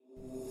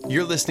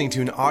You're listening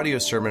to an audio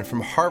sermon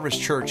from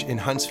Harvest Church in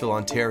Huntsville,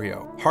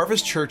 Ontario.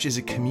 Harvest Church is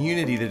a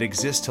community that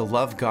exists to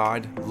love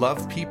God,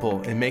 love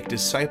people, and make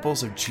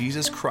disciples of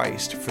Jesus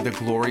Christ for the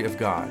glory of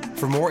God.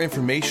 For more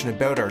information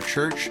about our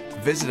church,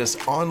 visit us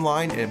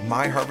online at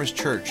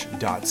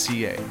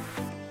myharvestchurch.ca.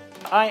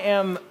 I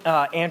am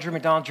Andrew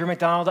McDonald. Drew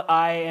McDonald.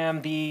 I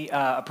am the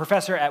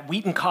professor at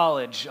Wheaton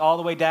College, all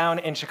the way down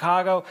in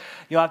Chicago.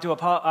 I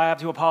have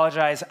to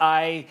apologize.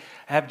 I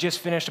have just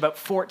finished about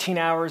 14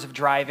 hours of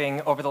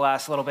driving over the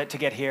last little bit to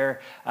get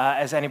here.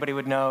 As anybody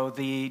would know,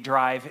 the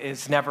drive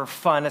is never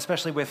fun,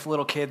 especially with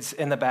little kids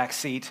in the back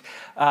seat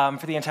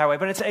for the entire way.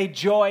 But it's a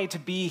joy to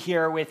be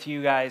here with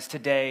you guys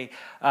today.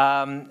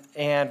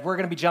 And we're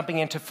going to be jumping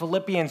into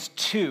Philippians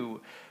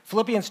 2.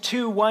 Philippians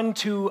 2, 1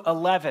 to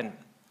 11.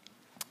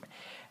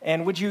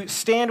 And would you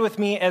stand with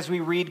me as we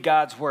read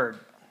God's word?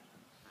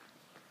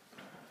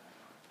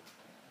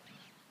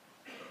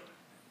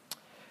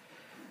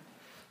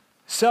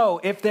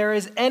 So, if there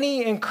is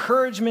any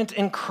encouragement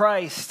in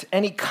Christ,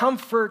 any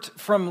comfort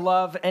from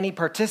love, any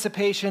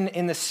participation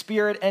in the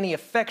Spirit, any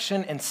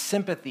affection and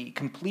sympathy,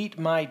 complete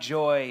my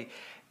joy,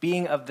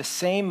 being of the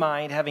same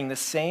mind, having the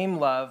same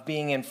love,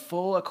 being in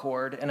full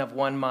accord and of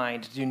one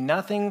mind. Do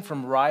nothing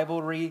from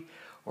rivalry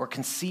or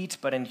conceit,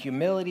 but in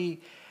humility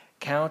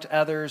count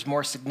others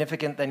more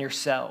significant than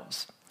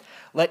yourselves.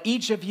 Let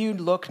each of you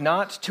look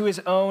not to his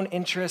own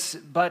interests,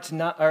 but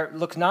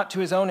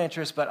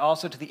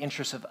also to the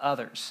interests of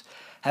others.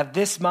 Have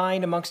this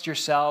mind amongst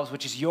yourselves,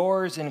 which is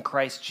yours in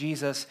Christ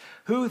Jesus,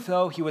 who,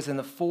 though he was in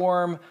the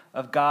form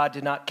of God,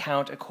 did not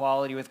count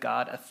equality with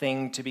God a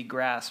thing to be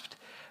grasped,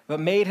 but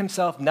made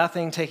himself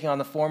nothing, taking on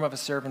the form of a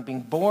servant,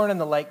 being born in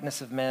the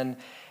likeness of men,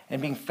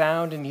 and being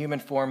found in human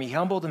form, he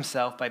humbled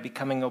himself by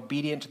becoming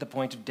obedient to the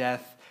point of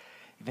death,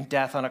 even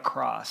death on a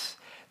cross.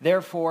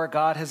 Therefore,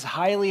 God has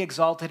highly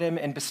exalted him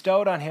and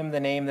bestowed on him the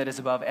name that is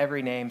above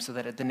every name, so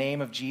that at the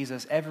name of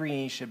Jesus every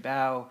knee should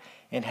bow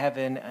in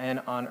heaven and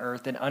on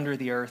earth and under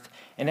the earth,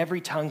 and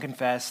every tongue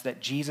confess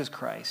that Jesus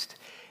Christ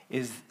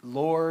is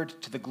Lord,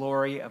 to the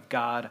glory of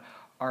God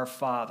our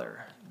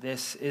Father.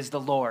 This is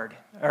the Lord,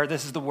 or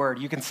this is the word.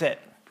 You can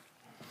sit.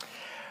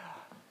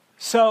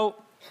 So,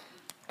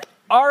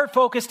 our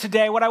focus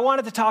today, what I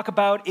wanted to talk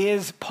about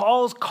is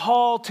Paul's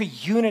call to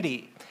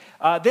unity.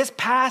 This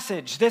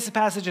passage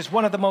is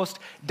one of the most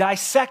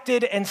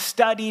dissected and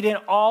studied in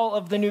all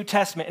of the New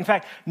Testament. In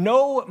fact,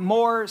 no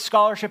more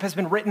scholarship has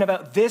been written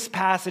about this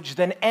passage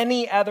than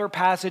any other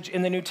passage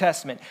in the New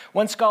Testament.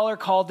 One scholar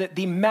called it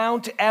the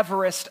Mount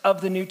Everest of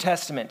the New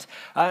Testament.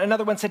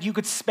 Another one said you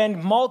could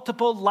spend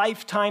multiple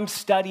lifetimes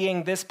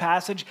studying this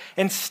passage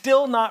and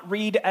still not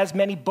read as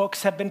many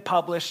books have been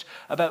published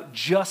about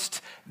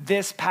just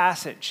this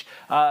passage.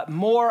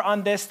 More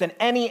on this than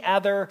any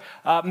other,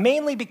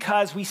 mainly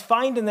because we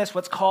find in this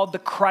what's called the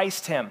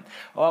Christ hymn,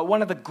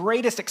 one of the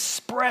greatest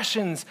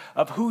expressions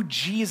of who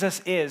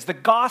Jesus is. The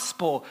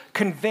gospel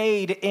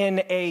conveyed in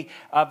a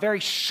very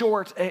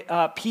short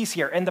piece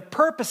here. And the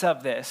purpose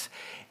of this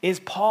is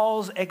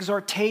Paul's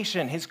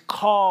exhortation, his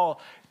call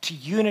to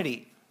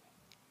unity.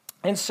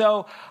 And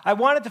so I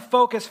wanted to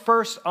focus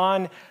first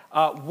on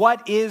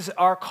what is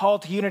our call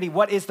to unity,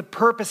 what is the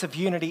purpose of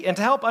unity, and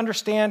to help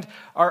understand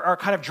our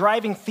kind of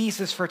driving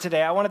thesis for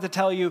today, I wanted to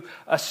tell you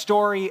a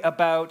story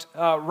about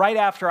right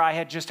after I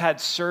had just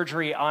had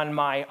surgery on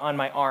my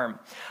arm.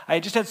 I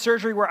had just had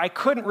surgery where I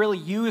couldn't really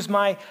use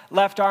my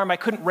left arm, I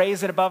couldn't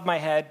raise it above my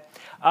head.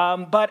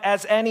 But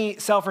as any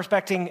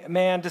self-respecting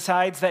man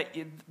decides that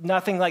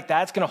nothing like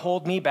that's going to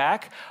hold me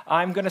back,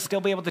 I'm going to still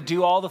be able to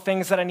do all the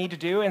things that I need to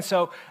do. And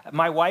so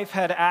my wife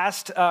had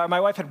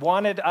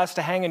wanted us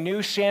to hang a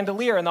new chandelier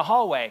in the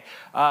hallway.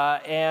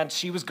 And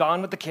she was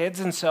gone with the kids.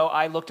 And so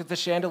I looked at the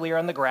chandelier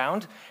on the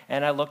ground,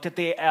 and I looked at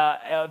the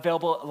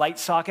available light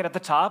socket at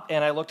the top,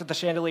 and I looked at the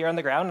chandelier on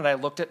the ground, and I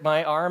looked at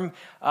my arm,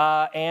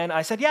 and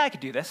I said, yeah, I could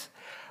do this.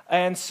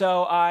 And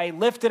so I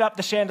lifted up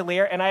the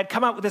chandelier, and I had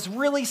come up with this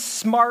really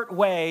smart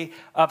way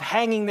of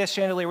hanging this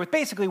chandelier with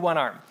basically one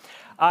arm.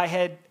 I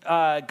had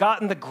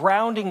gotten the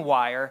grounding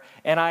wire,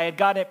 and I had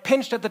gotten it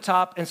pinched at the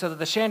top, and so that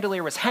the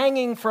chandelier was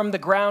hanging from the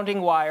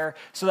grounding wire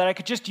so that I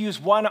could just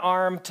use one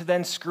arm to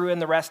then screw in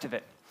the rest of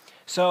it.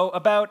 So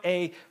about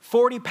a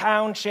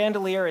 40-pound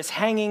chandelier is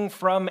hanging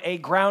from a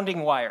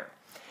grounding wire.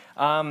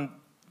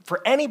 For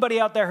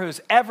anybody out there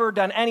who's ever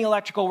done any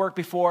electrical work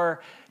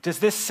before, does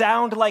this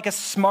sound like a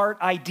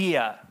smart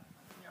idea?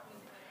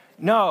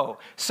 No.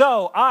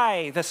 So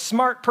I, the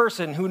smart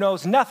person who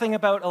knows nothing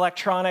about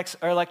electronics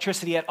or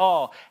electricity at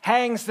all,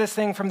 hangs this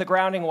thing from the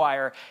grounding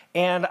wire,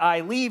 and I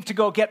leave to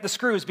go get the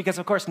screws because,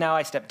 of course, now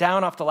I step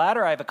down off the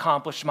ladder. I've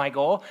accomplished my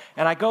goal,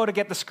 and I go to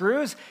get the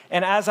screws,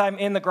 and as I'm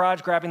in the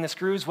garage grabbing the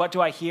screws, what do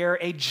I hear?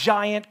 A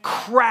giant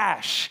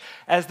crash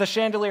as the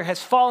chandelier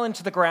has fallen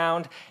to the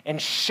ground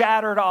and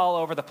shattered all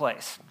over the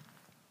place.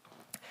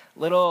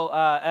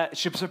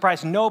 Should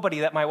surprise nobody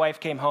that my wife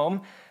came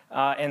home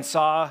and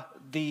saw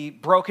the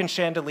broken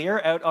chandelier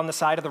out on the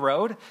side of the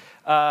road,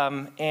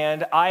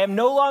 and I am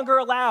no longer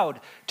allowed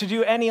to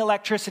do any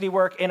electricity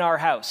work in our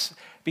house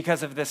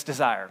because of this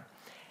desire.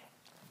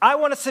 I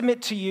want to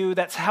submit to you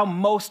that's how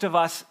most of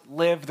us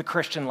live the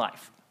Christian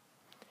life.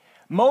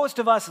 Most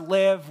of us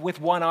live with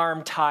one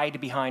arm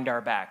tied behind our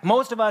back.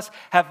 Most of us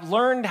have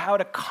learned how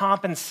to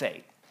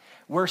compensate.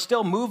 We're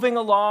still moving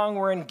along,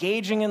 we're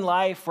engaging in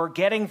life, we're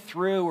getting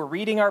through, we're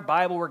reading our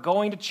Bible, we're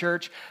going to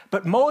church,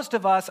 but most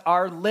of us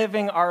are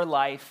living our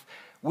life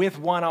with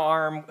one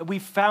arm.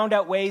 We've found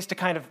out ways to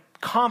kind of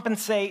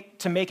compensate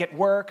to make it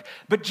work,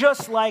 but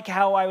just like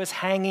how I was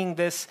hanging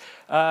this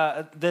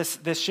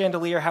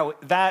chandelier, how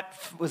that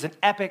was an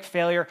epic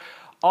failure,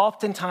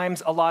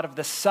 oftentimes a lot of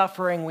the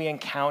suffering we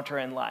encounter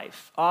in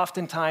life,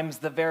 oftentimes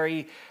the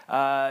very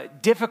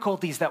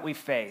difficulties that we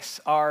face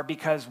are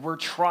because we're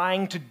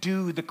trying to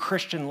do the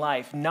Christian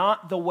life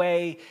not the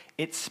way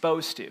it's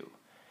supposed to.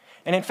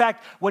 And in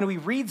fact, when we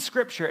read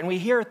Scripture and we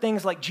hear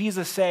things like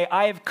Jesus say,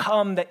 "I have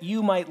come that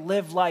you might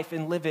live life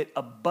and live it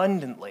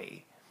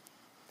abundantly,"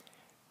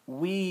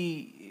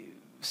 we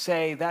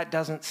say, that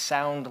doesn't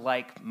sound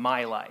like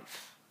my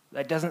life.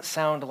 That doesn't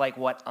sound like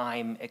what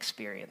I'm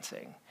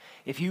experiencing.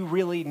 If you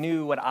really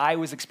knew what I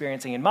was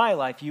experiencing in my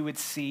life, you would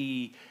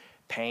see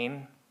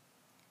pain,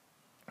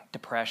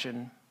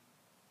 depression,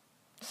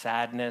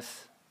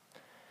 sadness,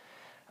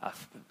 a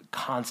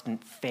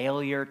constant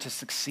failure to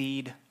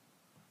succeed.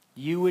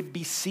 You would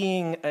be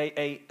seeing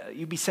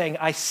you'd be saying,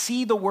 "I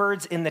see the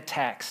words in the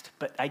text,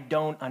 but I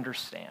don't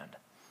understand."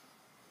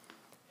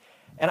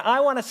 And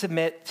I want to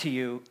submit to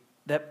you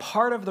that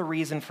part of the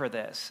reason for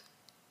this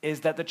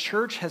is that the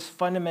church has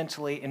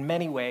fundamentally, in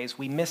many ways,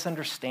 we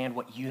misunderstand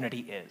what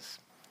unity is.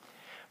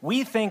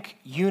 We think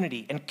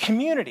unity and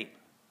community,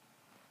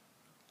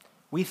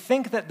 we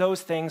think that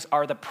those things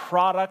are the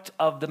product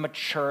of the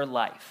mature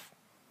life.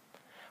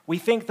 We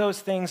think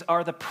those things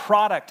are the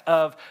product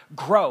of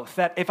growth,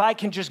 that if I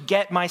can just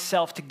get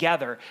myself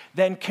together,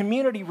 then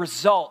community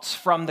results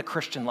from the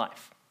Christian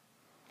life.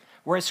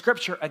 Whereas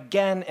Scripture,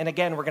 again and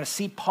again, we're going to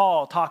see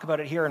Paul talk about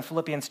it here in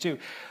Philippians 2.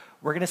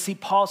 We're going to see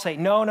Paul say,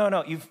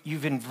 no,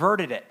 you've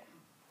inverted it.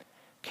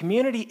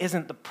 Community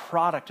isn't the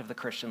product of the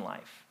Christian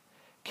life.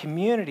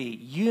 Community,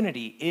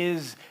 unity,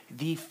 is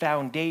the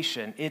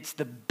foundation. It's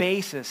the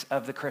basis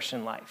of the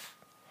Christian life.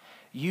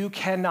 You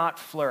cannot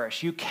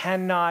flourish. You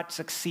cannot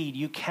succeed.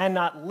 You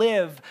cannot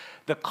live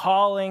the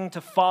calling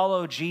to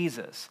follow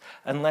Jesus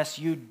unless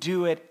you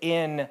do it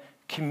in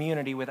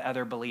community with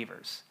other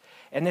believers.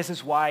 And this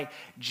is why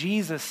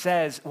Jesus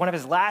says, one of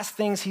his last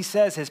things he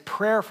says, his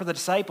prayer for the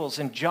disciples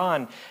in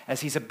John,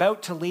 as he's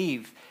about to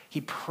leave, he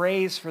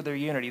prays for their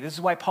unity. This is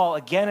why Paul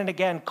again and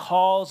again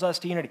calls us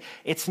to unity.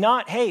 It's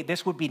not, hey,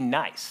 this would be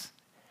nice.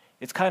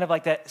 It's kind of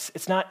like that.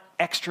 It's not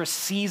extra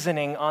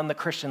seasoning on the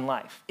Christian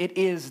life. It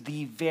is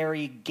the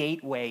very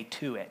gateway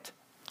to it.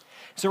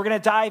 So we're going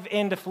to dive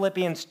into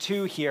Philippians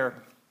 2 here.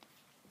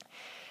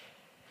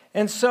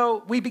 And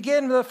so we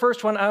begin with the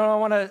first one. I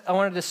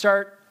wanted to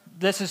start.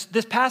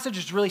 This passage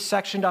is really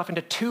sectioned off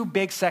into two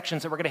big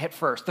sections that we're going to hit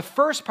first. The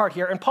first part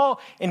here, and Paul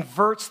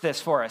inverts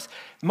this for us.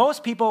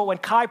 Most people, when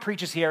Kai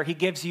preaches here, he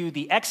gives you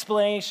the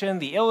explanation,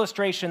 the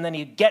illustration, then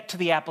you get to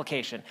the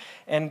application.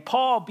 And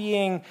Paul,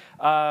 being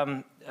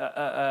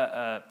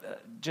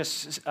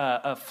just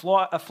a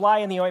fly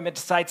in the ointment,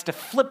 decides to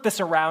flip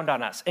this around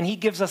on us. And he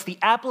gives us the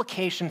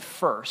application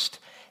first,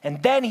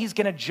 and then he's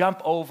going to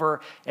jump over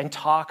and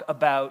talk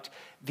about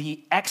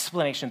the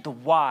explanation, the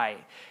why.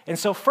 And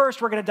so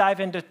first we're going to dive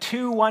into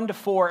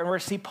 2:1-4, and we're going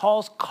to see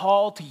Paul's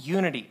call to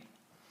unity.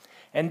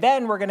 And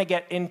then we're going to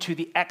get into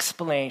the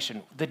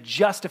explanation, the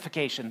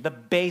justification, the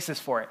basis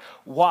for it.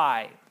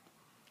 Why?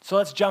 So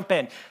let's jump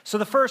in. So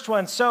the first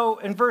one, so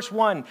in verse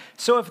 1,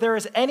 so if there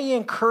is any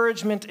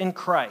encouragement in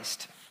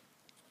Christ,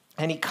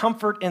 any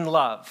comfort in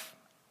love,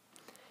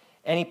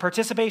 any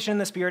participation in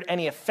the Spirit,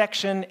 any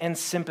affection and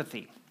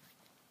sympathy.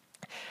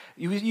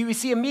 You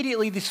see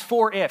immediately these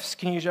four ifs.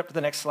 Can you jump to the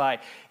next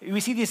slide?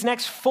 We see these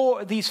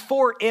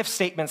four if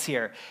statements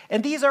here.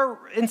 And these are,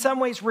 in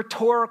some ways,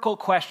 rhetorical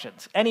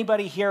questions.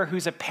 Anybody here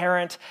who's a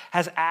parent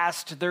has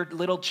asked their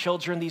little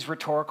children these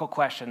rhetorical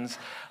questions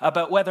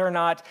about whether or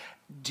not,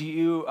 do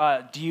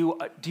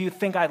you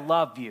think I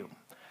love you?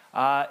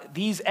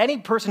 Any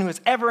person who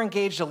has ever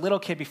engaged a little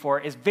kid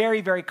before is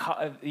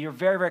you're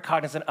very, very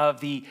cognizant of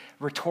the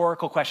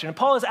rhetorical question. And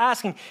Paul is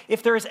asking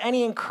if there is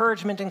any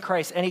encouragement in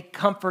Christ, any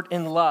comfort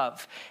in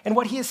love. And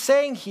what he is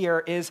saying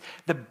here is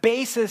the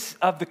basis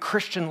of the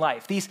Christian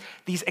life, these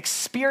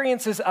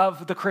experiences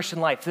of the Christian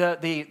life,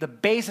 the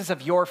basis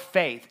of your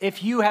faith.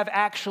 If you have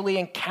actually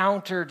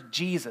encountered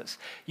Jesus,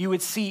 you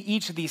would see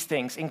each of these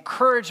things: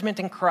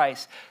 encouragement in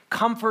Christ,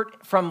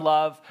 comfort from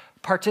love,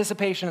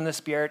 participation in the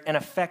Spirit, and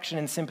affection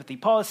and sympathy.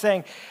 Paul is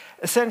saying,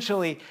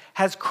 essentially,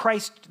 has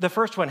Christ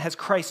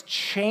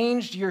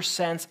changed your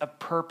sense of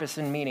purpose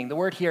and meaning? The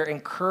word here,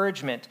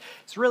 encouragement,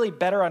 is really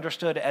better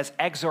understood as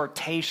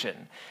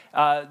exhortation.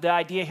 The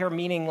idea here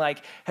meaning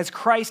like, has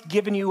Christ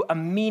given you a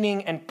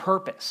meaning and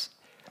purpose?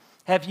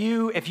 If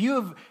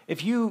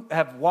you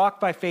have walked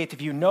by faith,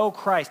 if you know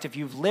Christ, if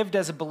you've lived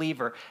as a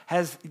believer,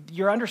 has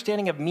your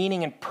understanding of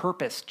meaning and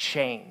purpose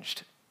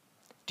changed?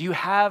 Do you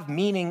have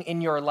meaning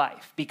in your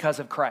life because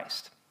of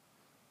Christ?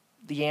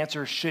 the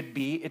answer should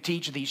be, to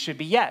each of these should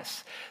be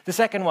yes. The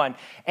second one,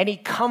 any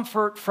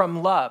comfort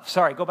from love.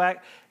 Sorry, go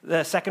back.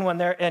 The second one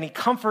there, any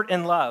comfort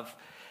in love.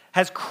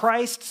 Has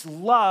Christ's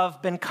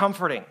love been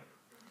comforting?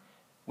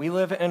 We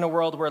live in a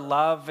world where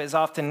love is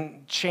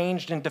often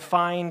changed and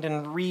defined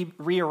and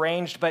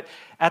rearranged, but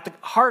at the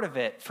heart of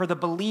it, for the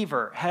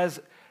believer, has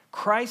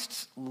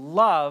Christ's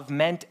love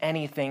meant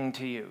anything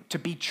to you? To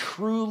be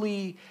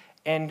truly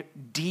and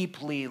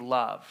deeply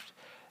loved,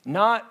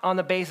 not on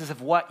the basis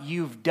of what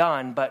you've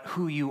done, but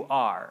who you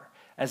are.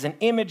 As an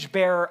image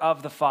bearer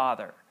of the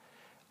Father,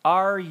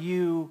 are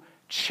you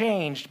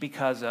changed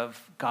because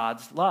of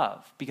God's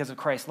love, because of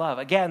Christ's love?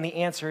 Again, the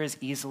answer is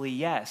easily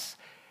yes.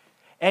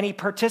 Any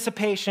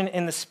participation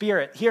in the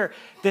Spirit. Here,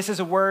 this is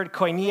a word,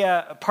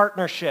 koinonia,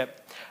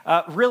 partnership.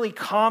 Really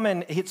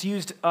common, it's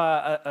used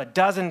a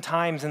dozen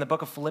times in the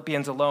book of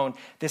Philippians alone.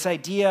 This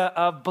idea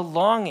of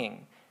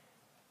belonging.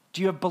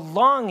 Do you have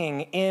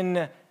belonging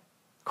in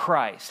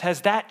Christ?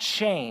 Has that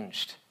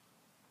changed?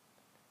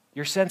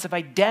 Your sense of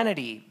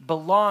identity,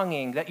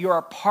 belonging, that you're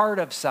a part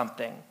of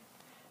something.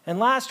 And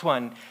last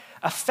one,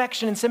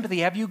 affection and sympathy.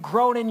 Have you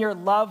grown in your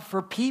love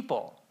for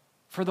people,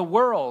 for the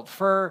world,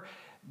 for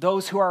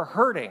those who are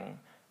hurting?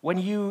 When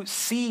you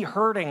see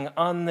hurting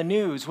on the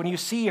news, when you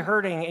see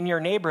hurting in your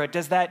neighborhood,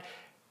 does that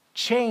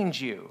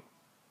change you?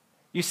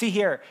 You see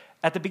here,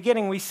 at the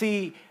beginning, we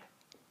see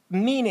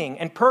meaning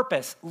and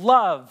purpose,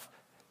 love,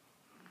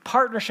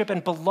 partnership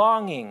and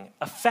belonging,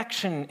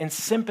 affection and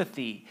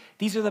sympathy.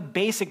 These are the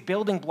basic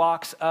building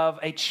blocks of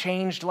a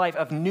changed life,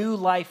 of new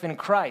life in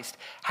Christ.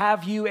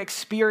 Have you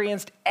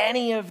experienced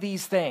any of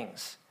these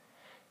things?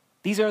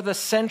 These are the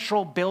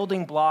central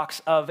building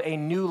blocks of a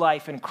new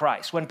life in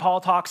Christ. When Paul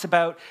talks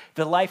about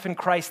the life in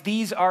Christ,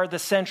 these are the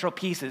central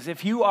pieces.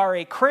 If you are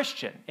a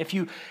Christian, if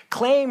you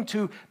claim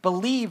to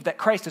believe that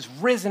Christ has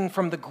risen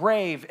from the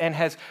grave and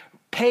has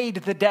paid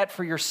the debt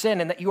for your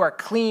sin and that you are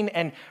clean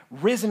and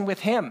risen with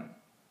him,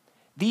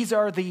 these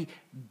are the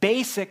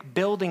basic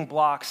building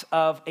blocks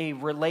of a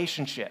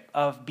relationship,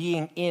 of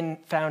being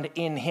found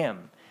in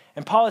him.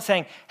 And Paul is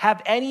saying,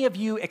 have any of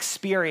you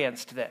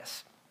experienced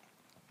this?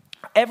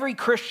 Every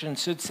Christian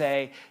should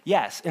say,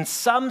 yes, in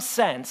some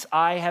sense,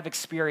 I have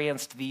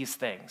experienced these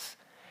things.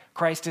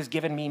 Christ has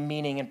given me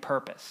meaning and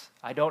purpose.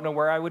 I don't know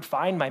where I would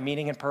find my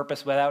meaning and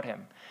purpose without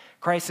him.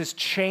 Christ has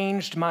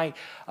changed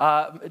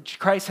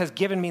Christ has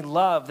given me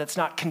love that's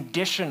not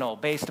conditional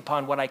based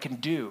upon what I can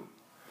do.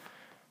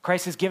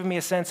 Christ has given me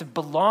a sense of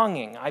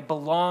belonging. I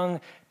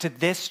belong to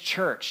this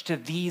church, to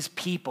these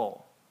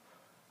people.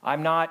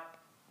 I'm not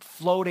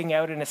floating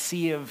out in a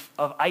sea of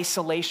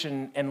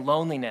isolation and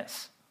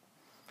loneliness.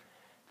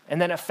 And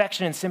then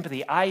affection and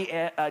sympathy.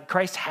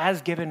 Christ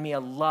has given me a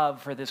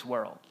love for this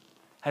world,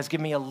 has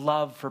given me a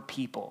love for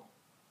people.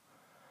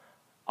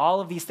 All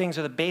of these things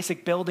are the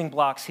basic building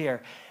blocks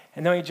here.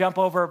 And then we jump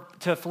over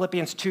to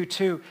Philippians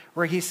 2:2,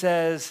 where he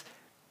says,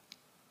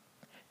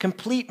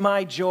 complete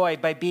my joy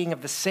by being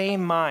of the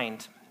same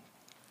mind.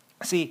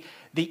 See,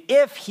 the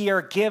if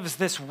here gives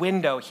this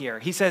window here.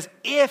 He says,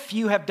 if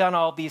you have done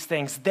all these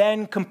things,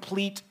 then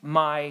complete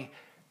my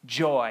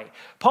joy.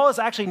 Paul is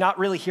actually not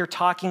really here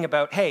talking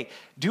about, hey,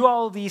 do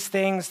all of these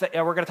things that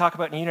we're going to talk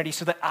about in unity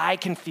so that I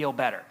can feel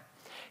better.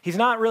 He's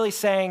not really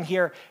saying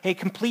here, hey,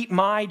 complete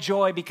my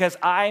joy because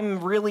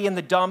I'm really in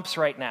the dumps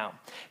right now.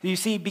 You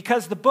see,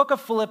 because the book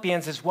of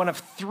Philippians is one of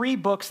 3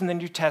 books in the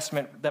New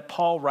Testament that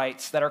Paul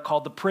writes that are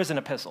called the prison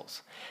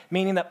epistles,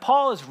 meaning that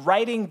Paul is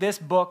writing this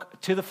book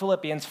to the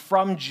Philippians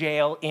from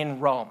jail in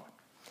Rome.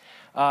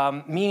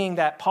 Meaning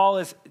that Paul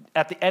is,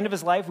 at the end of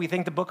his life, we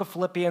think the book of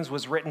Philippians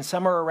was written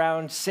somewhere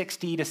around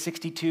 60 to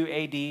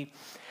 62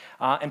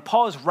 AD. And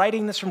Paul is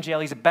writing this from jail.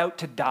 He's about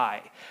to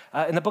die.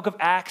 In the book of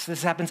Acts,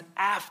 this happens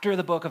after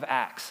the book of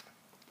Acts.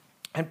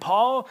 And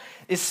Paul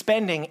is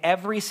spending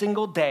every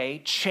single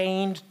day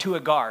chained to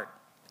a guard.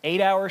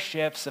 8-hour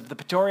shifts of the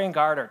Praetorian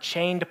Guard are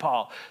chained to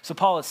Paul. So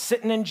Paul is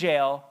sitting in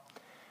jail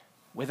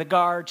with a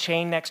guard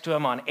chained next to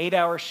him on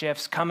 8-hour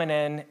shifts coming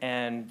in,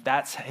 and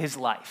that's his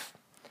life.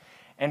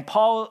 And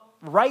Paul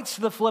writes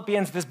to the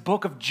Philippians this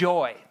book of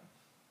joy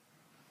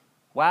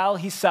while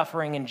he's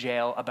suffering in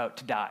jail, about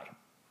to die.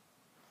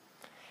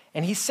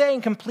 And he's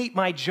saying, complete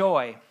my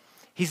joy.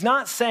 He's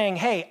not saying,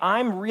 hey,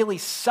 I'm really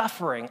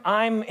suffering.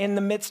 I'm in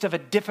the midst of a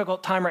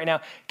difficult time right now.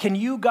 Can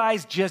you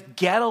guys just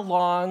get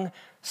along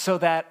so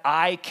that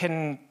I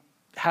can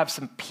have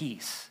some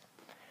peace?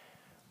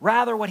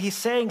 Rather, what he's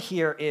saying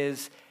here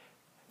is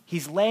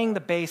he's laying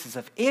the basis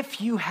of if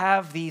you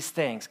have these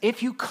things,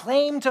 if you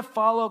claim to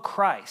follow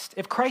Christ,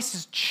 if Christ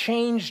has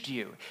changed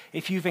you,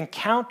 if you've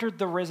encountered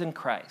the risen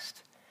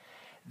Christ,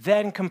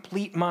 then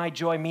complete my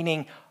joy,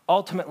 meaning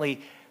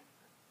ultimately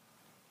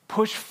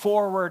push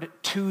forward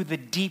to the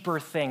deeper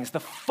things, the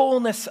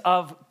fullness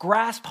of,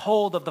 grasp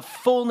hold of the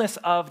fullness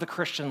of the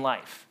Christian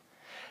life.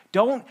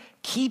 Don't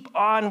keep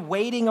on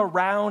waiting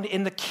around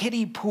in the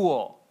kiddie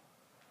pool,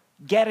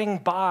 getting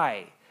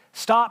by.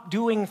 Stop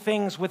doing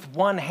things with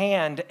one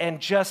hand and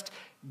just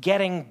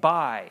getting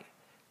by.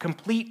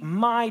 Complete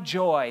my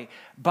joy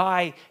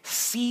by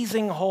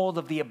seizing hold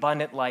of the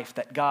abundant life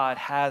that God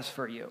has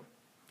for you.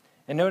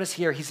 And notice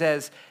here, he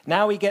says,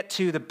 now we get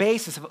to the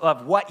basis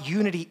of what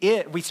unity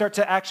is. We start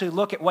to actually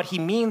look at what he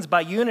means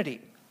by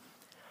unity.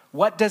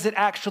 What does it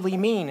actually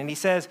mean? And he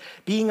says,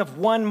 being of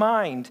one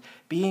mind,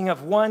 having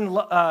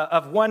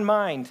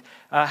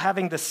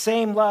the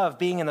same love,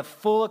 being in the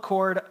full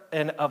accord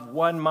and of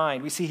one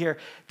mind. We see here,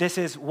 this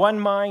is one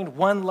mind,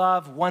 one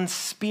love, one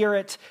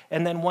spirit,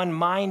 and then one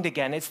mind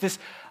again. It's this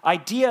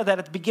idea that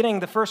at the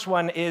beginning, the first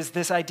one is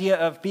this idea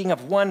of being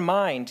of one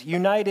mind,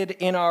 united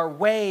in our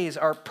ways,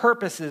 our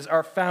purposes,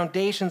 our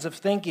foundations of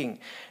thinking,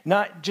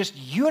 not just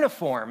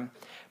uniform,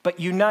 but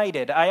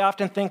united. I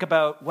often think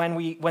about when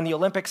the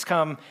Olympics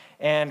come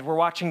and we're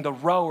watching the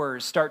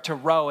rowers start to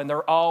row and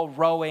they're all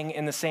rowing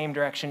in the same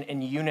direction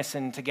in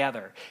unison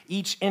together,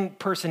 each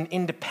person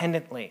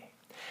independently.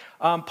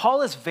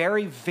 Paul is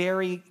very,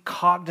 very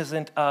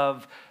cognizant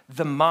of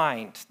the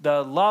mind.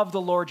 Love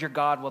the Lord your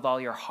God with all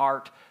your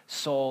heart,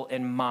 soul,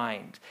 and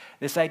mind.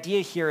 This idea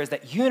here is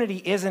that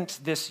unity isn't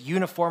this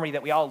uniformity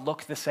that we all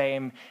look the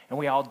same and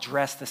we all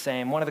dress the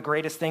same. One of the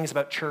greatest things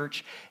about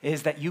church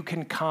is that you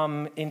can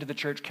come into the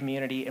church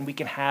community and we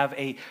can have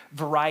a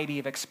variety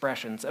of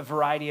expressions, a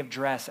variety of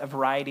dress, a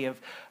variety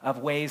of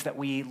ways that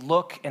we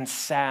look and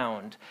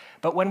sound.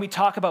 But when we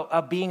talk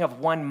about being of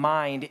one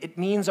mind, it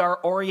means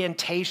our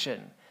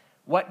orientation.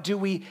 What do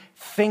we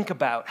think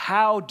about?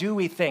 How do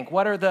we think?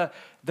 What are the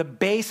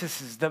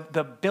bases,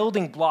 the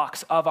building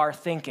blocks of our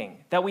thinking?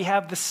 That we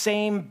have the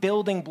same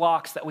building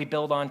blocks that we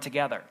build on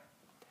together.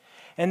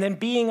 And then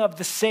being of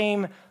the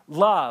same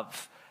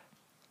love.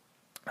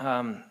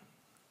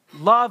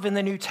 Love in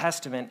the New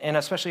Testament, and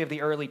especially of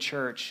the early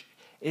church,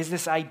 is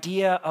this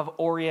idea of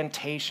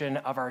orientation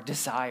of our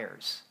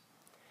desires.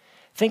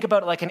 Think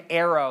about it like an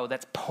arrow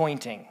that's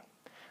pointing.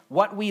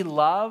 What we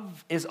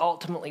love is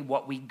ultimately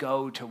what we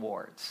go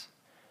towards.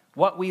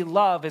 What we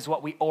love is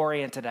what we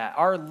oriented at.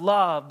 Our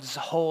loves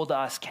hold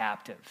us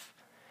captive.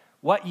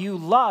 What you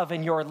love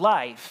in your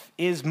life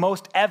is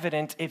most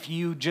evident if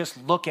you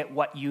just look at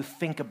what you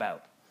think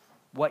about,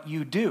 what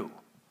you do.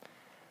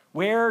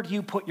 Where do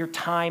you put your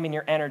time and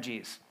your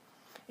energies?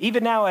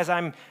 Even now as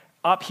I'm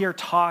up here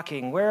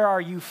talking, where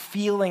are you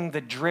feeling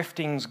the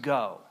driftings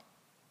go?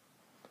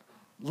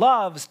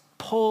 Loves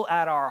pull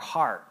at our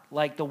heart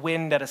like the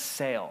wind at a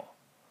sail.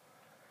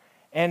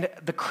 And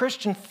the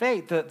Christian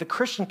faith, the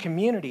Christian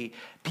community,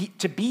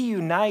 to be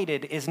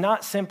united is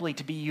not simply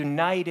to be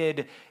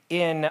united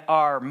in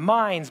our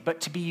minds,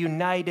 but to be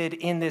united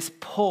in this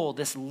pull,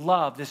 this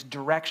love, this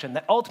direction,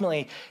 that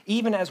ultimately,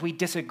 even as we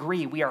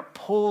disagree, we are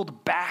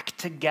pulled back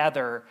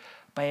together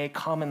by a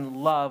common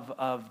love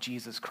of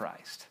Jesus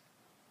Christ.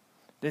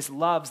 This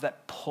loves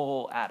that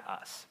pull at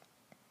us.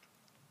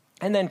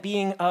 And then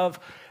being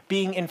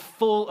in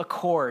full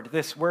accord.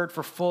 This word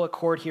for full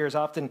accord here is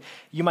often,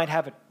 you might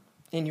have it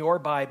in your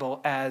Bible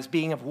as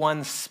being of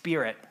one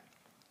spirit.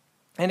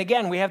 And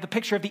again, we have the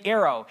picture of the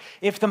arrow.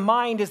 If the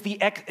mind is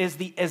the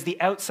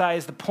outside,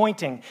 is the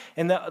pointing,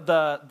 and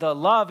the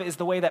love is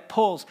the way that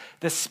pulls,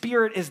 the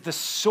spirit is the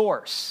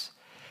source.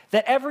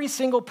 That every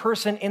single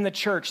person in the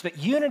church, that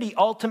unity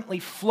ultimately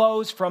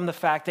flows from the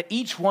fact that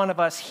each one of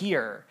us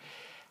here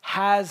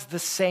has the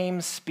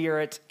same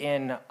spirit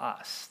in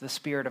us, the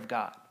Spirit of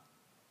God.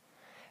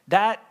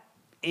 That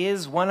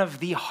is one of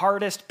the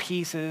hardest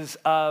pieces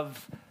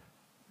of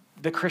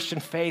the Christian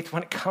faith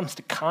when it comes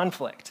to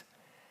conflict.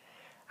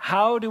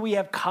 How do we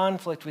have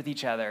conflict with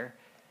each other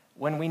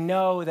when we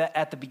know that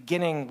at the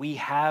beginning we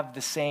have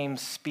the same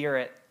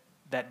spirit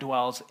that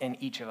dwells in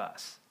each of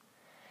us?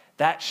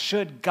 That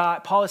should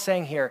God, Paul is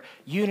saying here,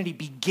 unity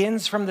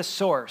begins from the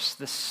source,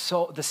 the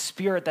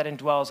spirit that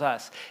indwells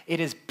us. It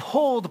is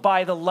pulled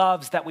by the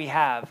loves that we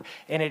have,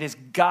 and it is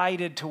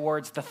guided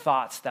towards the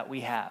thoughts that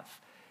we have.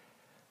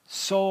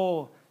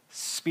 Soul,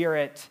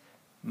 spirit,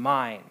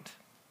 mind.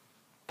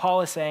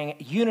 Paul is saying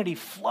unity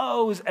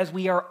flows as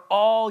we are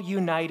all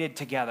united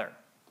together.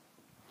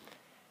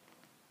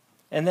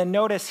 And then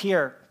notice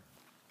here,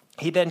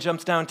 he then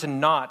jumps down to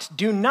not.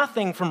 Do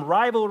nothing from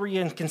rivalry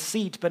and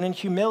conceit, but in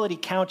humility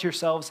count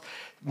yourselves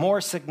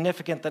more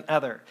significant than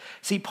other.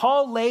 See,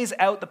 Paul lays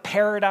out the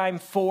paradigm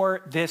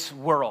for this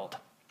world.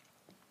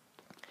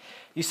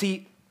 You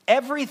see,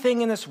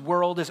 everything in this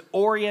world is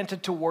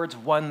oriented towards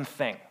one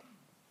thing: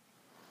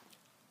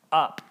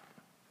 up.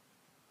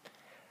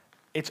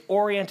 It's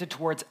oriented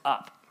towards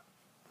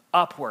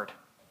upward.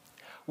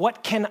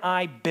 What can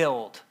I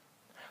build?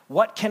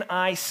 What can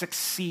I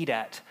succeed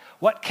at?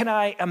 What can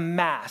I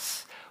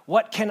amass?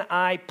 What can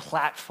I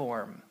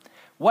platform?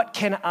 What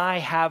can I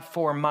have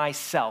for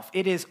myself?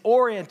 It is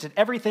oriented.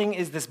 Everything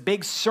is this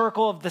big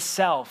circle of the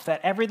self,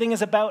 that everything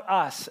is about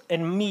us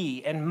and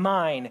me and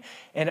mine,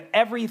 and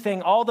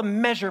everything, all the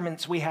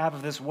measurements we have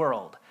of this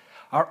world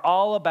are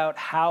all about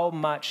how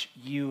much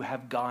you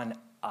have gone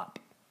up.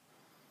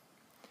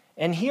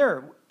 And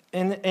here,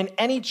 in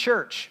any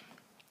church,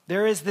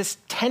 there is this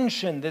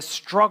tension, this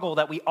struggle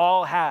that we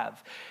all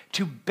have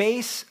to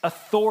base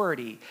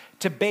authority,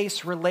 to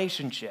base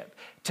relationship,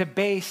 to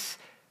base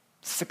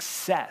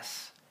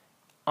success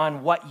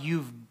on what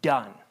you've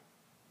done.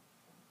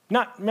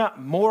 Not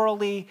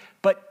morally,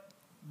 but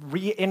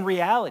in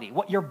reality,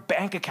 what your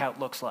bank account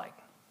looks like,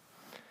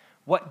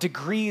 what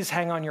degrees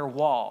hang on your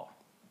wall,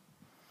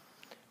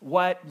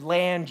 what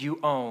land you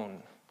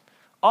own.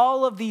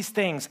 All of these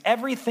things,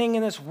 everything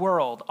in this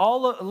world,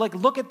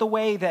 look at the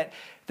way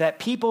that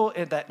people,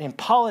 that in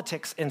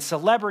politics, in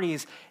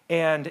celebrities,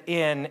 and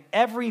in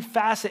every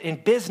facet in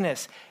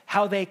business,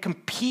 how they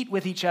compete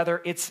with each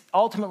other. It's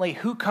ultimately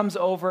who comes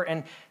over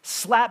and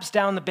slaps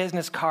down the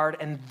business card,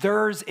 and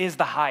theirs is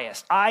the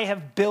highest. I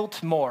have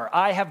built more.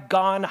 I have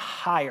gone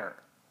higher.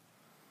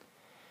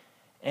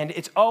 And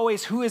it's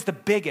always who is the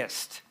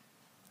biggest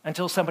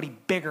until somebody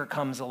bigger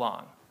comes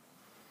along.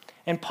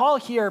 And Paul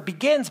here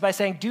begins by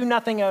saying, do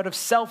nothing out of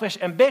selfish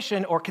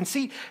ambition or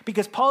conceit,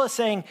 because Paul is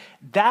saying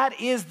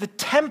that is the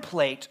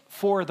template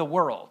for the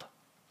world.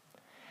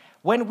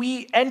 When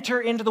we enter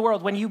into the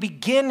world, when you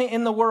begin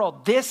in the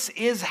world, this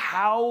is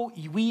how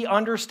we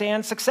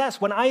understand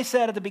success. When I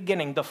said at the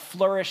beginning, the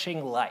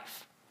flourishing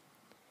life,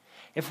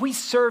 if we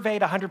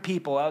surveyed 100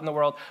 people out in the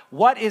world,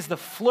 what is the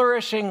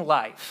flourishing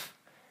life?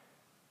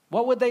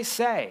 What would they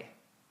say?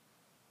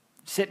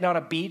 Sitting on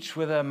a beach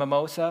with a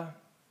mimosa?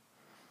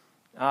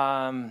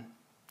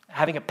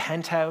 Having a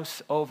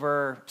penthouse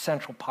over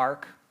Central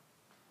Park.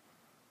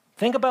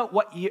 Think about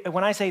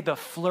when I say the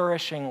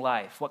flourishing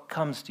life, what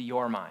comes to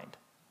your mind?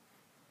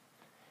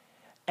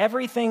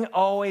 Everything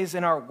always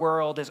in our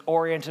world is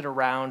oriented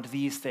around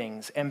these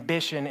things,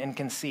 ambition and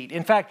conceit.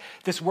 In fact,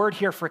 this word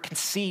here for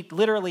conceit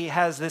literally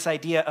has this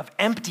idea of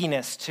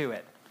emptiness to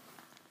it,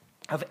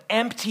 of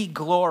empty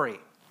glory.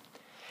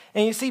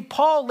 And you see,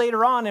 Paul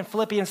later on in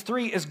Philippians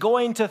 3 is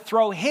going to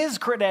throw his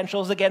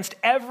credentials against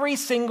every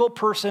single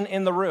person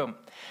in the room.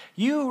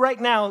 You right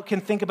now can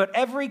think about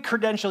every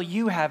credential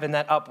you have in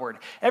that upward,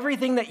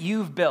 everything that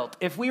you've built.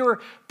 If we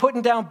were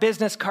putting down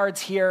business cards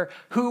here,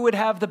 who would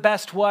have the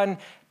best one?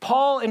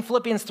 Paul in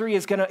Philippians 3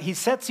 he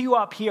sets you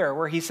up here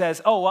where he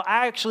says, oh, well,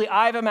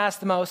 I've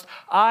amassed the most.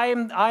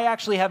 I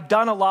actually have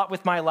done a lot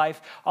with my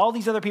life. All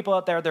these other people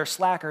out there, they're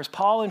slackers.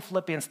 Paul in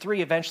Philippians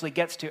 3 eventually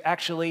gets to,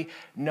 actually,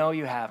 no,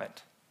 you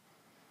haven't.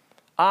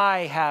 I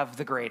have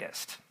the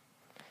greatest.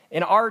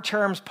 In our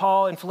terms,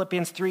 Paul in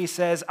Philippians 3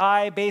 says,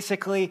 I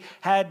basically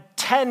had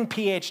 10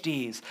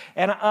 PhDs,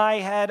 and I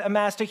had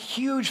amassed a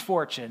huge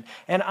fortune,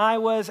 and I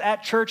was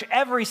at church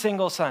every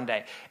single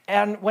Sunday.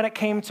 And when it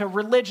came to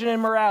religion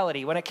and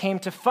morality, when it came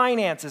to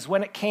finances,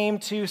 when it came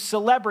to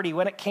celebrity,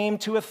 when it came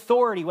to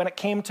authority, when it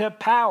came to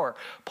power,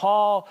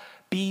 Paul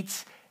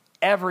beats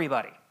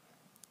everybody.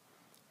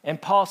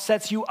 And Paul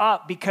sets you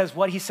up because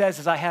what he says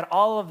is, I had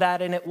all of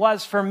that, and it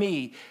was for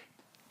me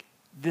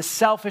the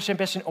selfish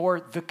ambition or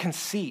the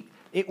conceit.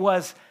 It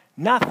was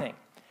nothing.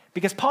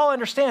 Because Paul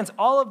understands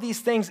all of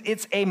these things,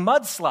 it's a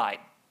mudslide.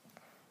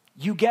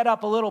 You get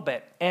up a little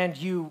bit and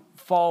you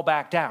fall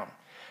back down.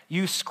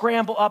 You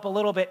scramble up a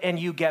little bit and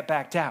you get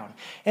back down.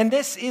 And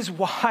this is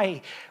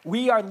why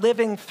we are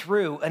living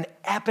through an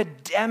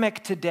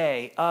epidemic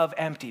today of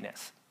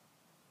emptiness.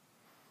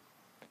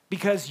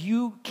 Because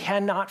you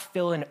cannot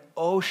fill an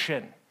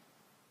ocean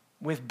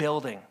with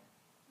building.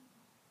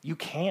 You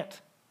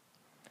can't.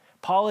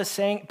 Paul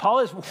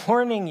is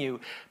warning you,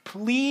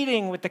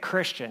 pleading with the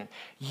Christian,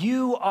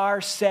 you are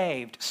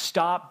saved.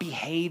 Stop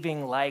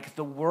behaving like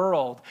the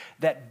world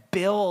that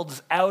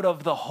builds out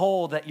of the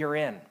hole that you're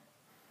in.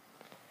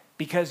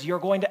 Because you're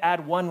going to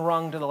add one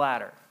rung to the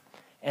ladder,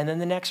 and then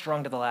the next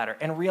rung to the ladder,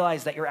 and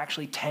realize that you're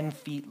actually 10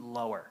 feet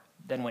lower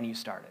than when you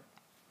started.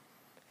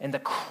 And the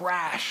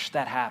crash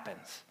that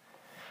happens.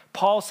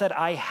 Paul said,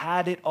 I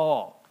had it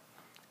all,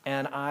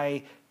 and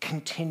I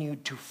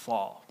continued to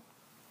fall.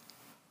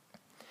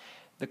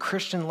 The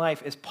Christian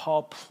life is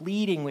Paul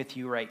pleading with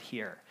you right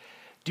here.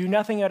 Do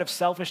nothing out of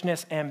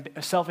selfishness and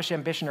selfish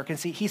ambition or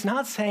conceit. He's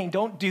not saying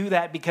don't do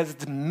that because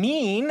it's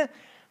mean.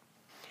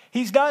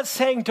 He's not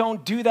saying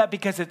don't do that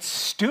because it's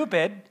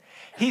stupid.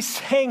 He's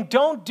saying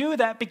don't do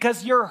that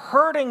because you're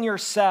hurting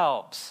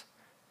yourselves.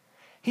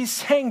 He's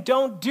saying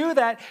don't do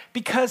that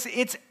because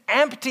it's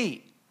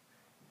empty.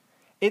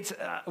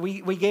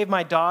 We gave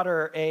my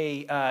daughter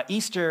a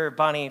Easter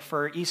bunny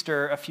for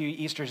Easter a few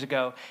Easters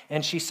ago,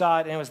 and she saw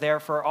it and it was there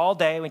for all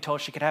day. We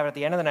told her she could have it at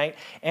the end of the night,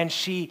 and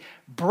she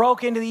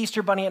broke into the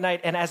Easter bunny at night,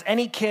 and as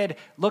any kid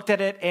looked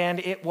at it, and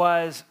it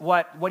was,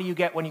 what do you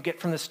get when you get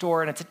from the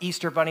store, and it's an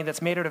Easter bunny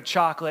that's made out of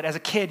chocolate. As a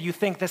kid, you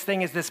think this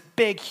thing is this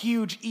big,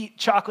 huge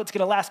chocolate's going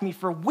to last me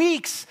for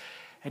weeks,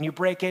 and you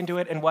break into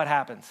it, and what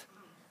happens?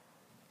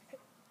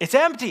 It's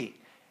empty.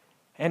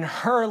 And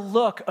her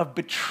look of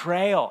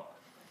betrayal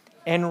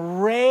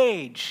and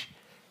rage.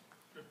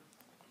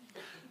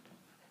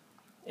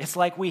 It's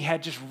like we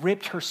had just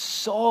ripped her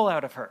soul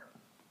out of her.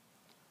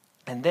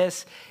 And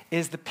this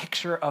is the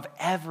picture of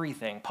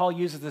everything. Paul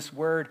uses this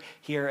word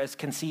here as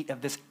conceit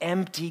of this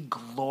empty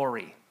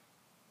glory.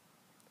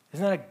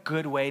 Isn't that a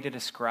good way to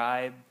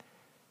describe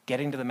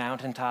getting to the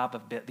mountaintop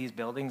of these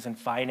buildings and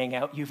finding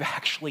out you've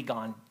actually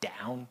gone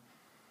down?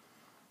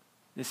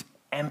 This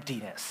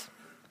emptiness.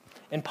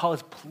 And Paul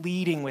is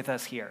pleading with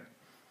us here.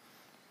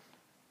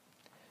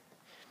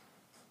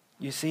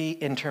 You see,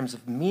 in terms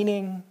of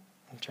meaning,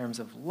 in terms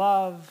of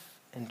love,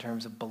 in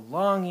terms of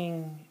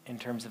belonging, in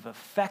terms of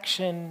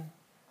affection,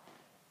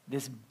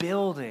 this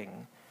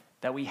building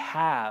that we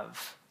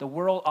have, the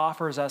world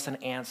offers us an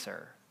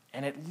answer,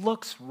 and it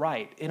looks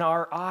right. In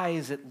our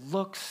eyes, it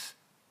looks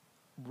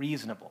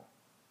reasonable,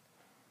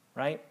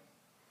 right?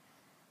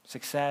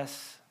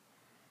 Success,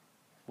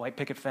 white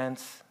picket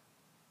fence,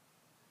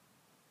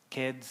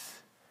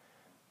 kids,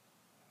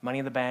 money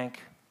in the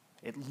bank.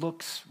 It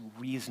looks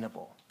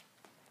reasonable.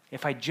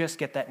 If I just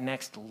get that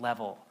next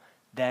level,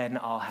 then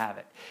I'll have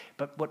it.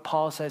 But what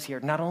Paul says here,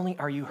 not only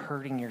are you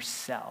hurting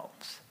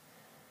yourselves,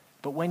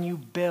 but when you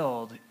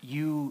build,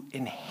 you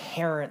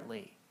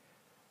inherently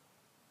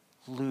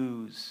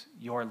lose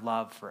your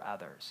love for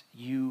others.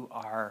 You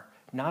are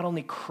not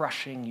only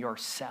crushing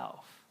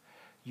yourself,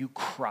 you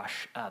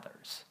crush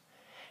others.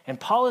 And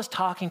Paul is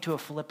talking to a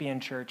Philippian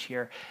church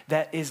here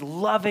that is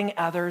loving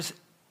others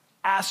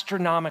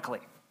astronomically.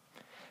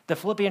 The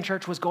Philippian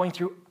church was going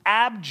through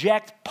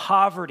abject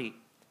poverty,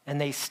 and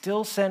they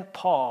still sent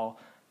Paul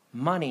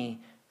money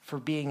for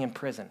being in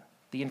prison.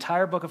 The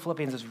entire book of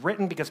Philippians is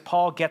written because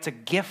Paul gets a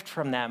gift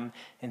from them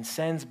and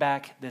sends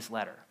back this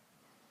letter.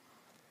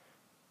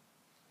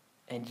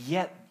 And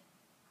yet,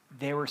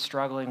 they were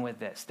struggling with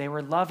this. They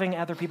were loving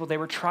other people. They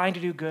were trying to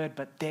do good,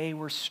 but they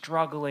were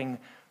struggling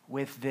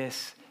with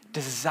this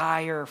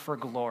desire for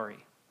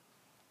glory.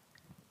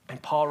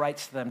 And Paul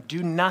writes to them,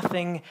 do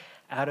nothing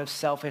out of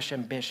selfish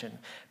ambition,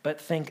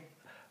 but think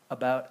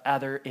about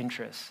other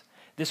interests.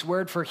 This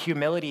word for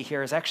humility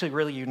here is actually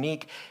really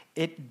unique.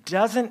 It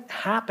doesn't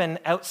happen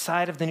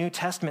outside of the New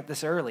Testament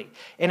this early.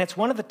 And it's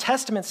one of the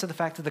testaments to the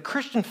fact that the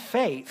Christian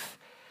faith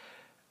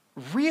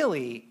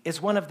really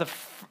is one of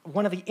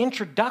the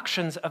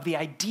introductions of the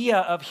idea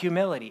of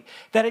humility,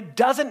 that it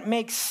doesn't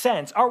make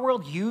sense. Our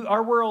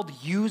world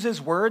uses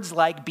words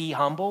like be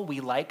humble, we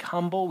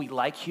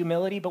like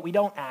humility, but we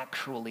don't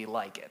actually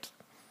like it.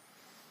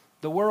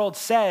 The world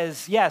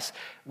says, yes,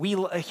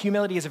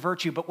 humility is a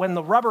virtue, but when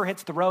the rubber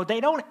hits the road, they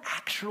don't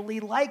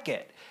actually like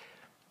it.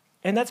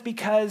 And that's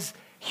because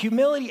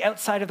humility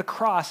outside of the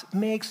cross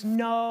makes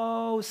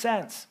no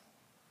sense.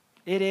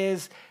 It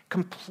is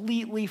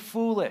completely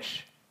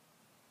foolish.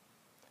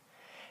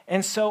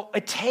 And so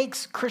it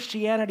takes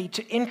Christianity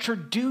to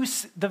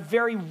introduce the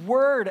very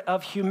word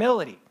of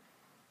humility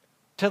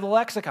to the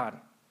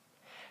lexicon,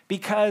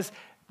 because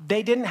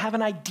they didn't have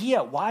an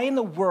idea. Why in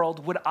the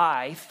world would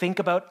I think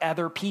about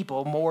other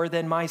people more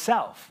than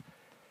myself?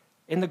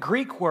 In the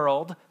Greek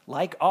world,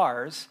 like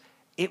ours,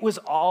 it was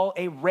all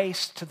a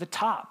race to the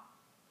top.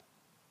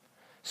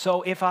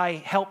 So if I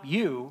help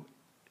you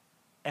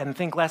and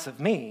think less of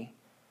me,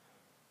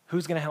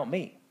 who's going to help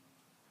me?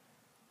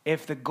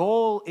 If the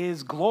goal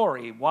is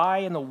glory, why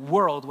in the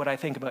world would I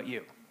think about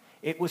you?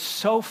 It was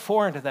so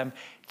foreign to them,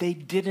 they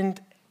didn't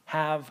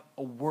have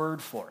a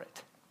word for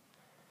it.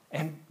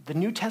 And the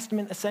New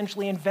Testament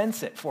essentially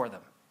invents it for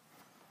them.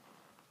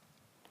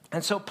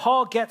 And so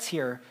Paul gets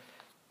here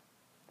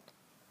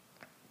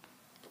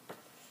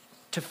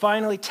to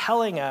finally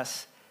telling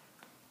us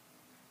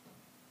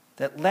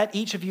that let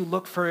each of you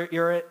look for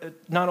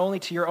not only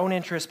to your own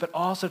interests, but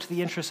also to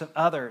the interests of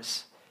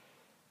others.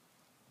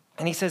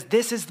 And he says,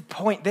 this is the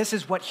point. This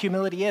is what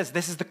humility is.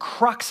 This is the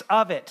crux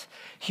of it.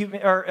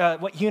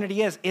 What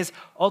unity is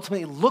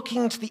ultimately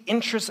looking to the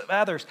interests of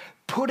others,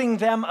 putting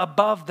them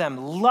above them,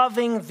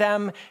 loving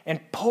them, and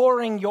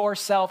pouring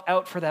yourself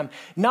out for them.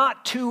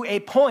 Not to a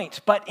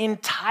point, but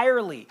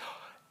entirely,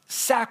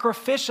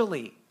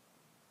 sacrificially,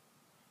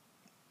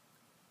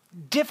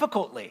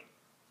 difficultly.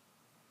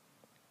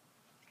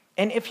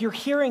 And if you're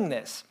hearing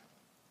this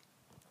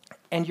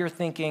and you're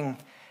thinking,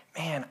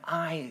 man,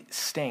 I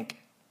stink.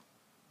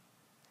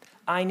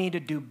 I need to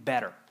do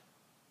better.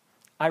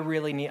 I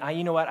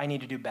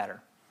need to do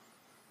better.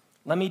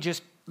 Let me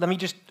just,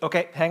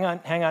 okay, hang on.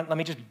 Let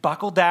me just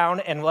buckle down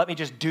and let me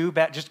just do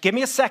better. Just give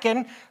me a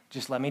second.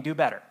 Just let me do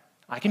better.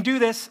 I can do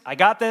this. I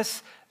got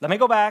this. Let me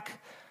go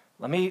back.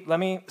 Let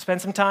me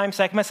spend some time,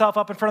 psych myself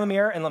up in front of the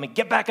mirror, and let me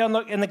get back in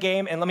the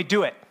game and let me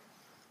do it.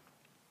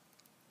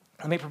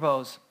 Let me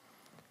propose.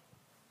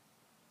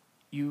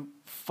 You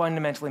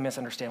fundamentally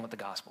misunderstand what the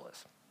gospel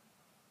is.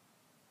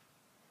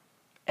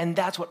 And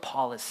that's what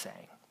Paul is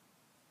saying.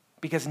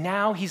 Because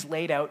now he's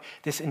laid out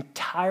this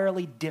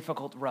entirely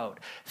difficult road.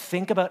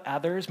 Think about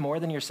others more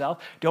than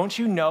yourself. Don't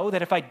you know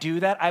that if I do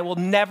that, I will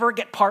never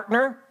get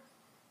partner?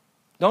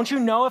 Don't you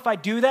know if I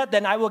do that,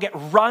 then I will get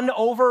run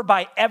over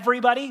by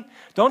everybody?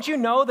 Don't you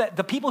know that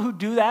the people who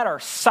do that are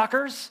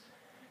suckers?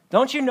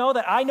 Don't you know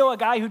that I know a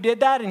guy who did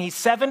that and he's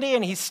 70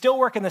 and he's still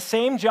working the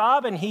same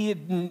job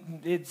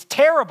and it's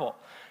terrible?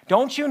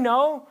 Don't you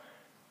know?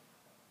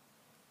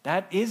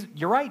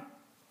 You're right.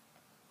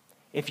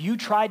 If you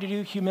try to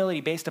do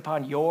humility based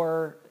upon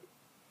your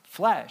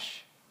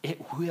flesh,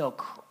 it will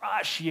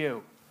crush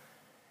you.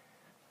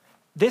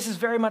 This is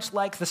very much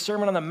like the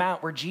Sermon on the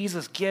Mount where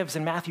Jesus gives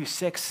in Matthew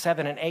 6,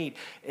 7, and 8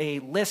 a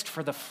list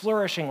for the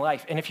flourishing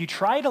life. And if you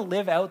try to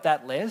live out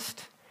that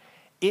list,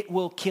 it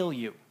will kill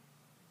you.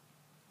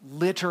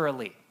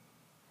 Literally.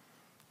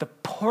 The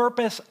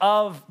purpose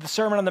of the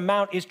Sermon on the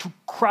Mount is to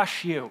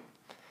crush you.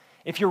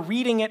 If you're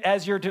reading it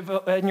as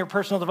in your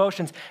personal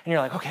devotions, and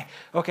you're like,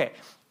 okay,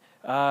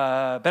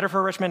 better for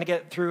a rich man to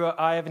get through an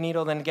eye of a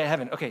needle than to get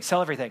heaven. Okay,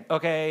 sell everything.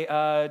 Okay,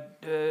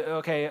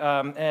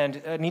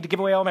 and I need to give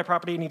away all my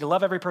property. I need to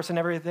love every person,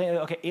 everything.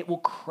 Okay, it will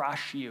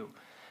crush you.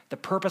 The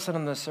purpose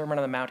of the Sermon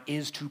on the Mount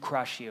is to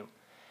crush you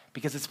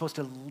because it's supposed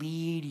to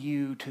lead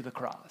you to the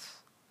cross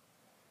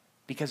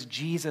because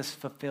Jesus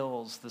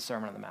fulfills the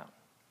Sermon on the Mount.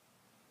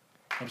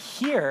 And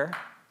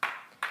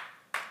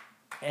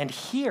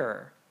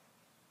here,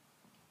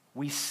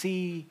 we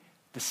see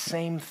the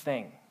same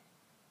thing.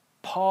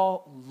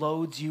 Paul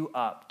loads you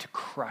up to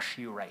crush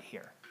you right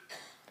here.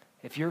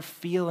 If you're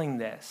feeling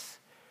this,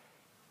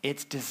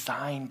 it's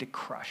designed to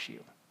crush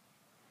you.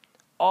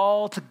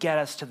 All to get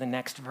us to the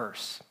next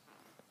verse,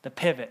 the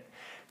pivot.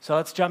 So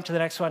let's jump to the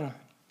next one.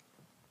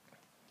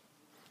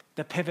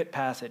 The pivot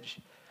passage.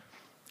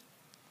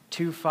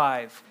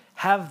 2:5.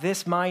 Have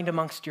this mind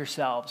amongst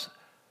yourselves,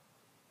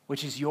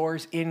 which is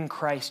yours in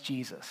Christ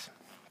Jesus.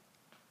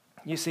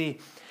 You see,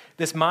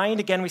 this mind,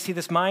 again, we see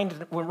this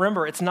mind.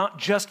 Remember, it's not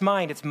just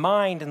mind. It's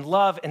mind and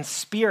love and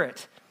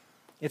spirit.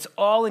 It's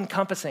all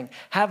encompassing.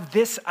 Have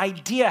this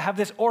idea, have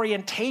this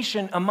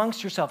orientation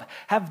amongst yourself.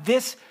 Have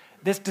this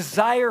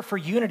desire for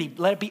unity.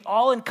 Let it be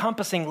all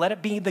encompassing. Let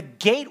it be the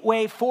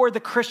gateway for the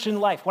Christian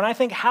life. When I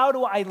think, how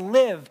do I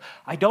live?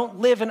 I don't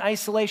live in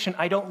isolation.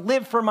 I don't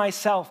live for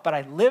myself, but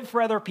I live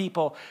for other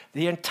people.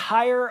 The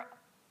entire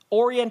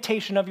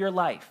orientation of your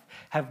life.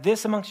 Have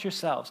this amongst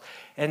yourselves.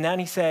 And then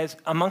he says,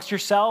 amongst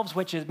yourselves,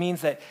 which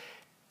means that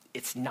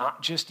it's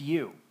not just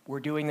you. We're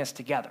doing this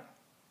together.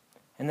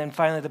 And then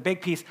finally, the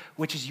big piece,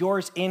 which is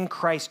yours in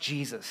Christ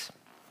Jesus.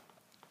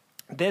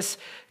 This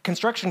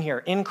construction here,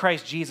 in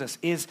Christ Jesus,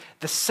 is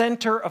the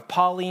center of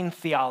Pauline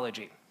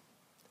theology.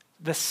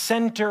 The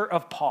center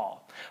of Paul.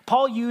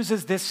 Paul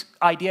uses this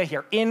idea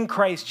here, in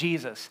Christ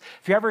Jesus.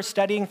 If you're ever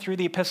studying through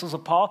the epistles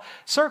of Paul,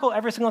 circle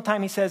every single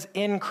time he says,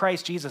 in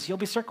Christ Jesus. You'll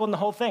be circling the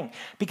whole thing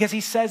because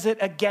he says it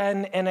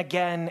again and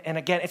again and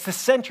again. It's the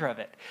center of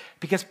it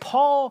because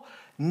Paul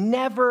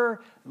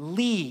never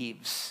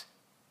leaves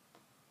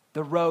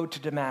the road to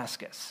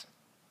Damascus.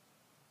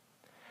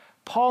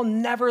 Paul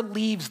never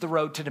leaves the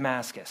road to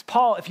Damascus.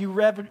 Paul, if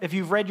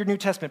you've read your New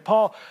Testament,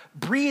 Paul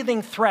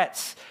breathing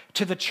threats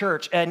to the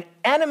church. An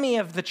enemy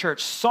of the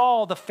church,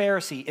 Saul the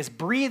Pharisee, is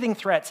breathing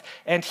threats,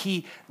 and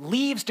he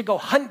leaves to go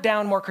hunt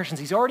down more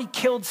Christians. He's already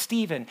killed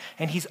Stephen,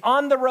 and he's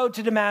on the road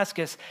to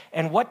Damascus,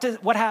 and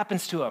what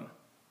happens to him?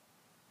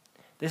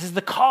 This is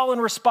the call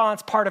and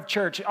response part of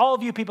church. All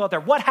of you people out there,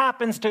 what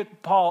happens to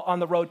Paul on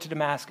the road to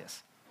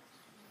Damascus?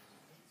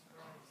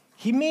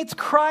 He meets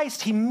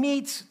Christ. He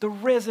meets the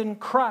risen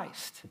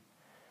Christ.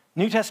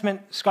 New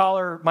Testament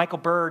scholar Michael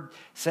Bird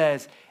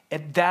says,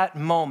 at that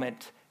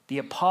moment, the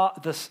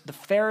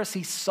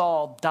Pharisee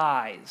Saul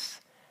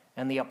dies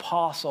and the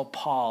apostle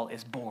Paul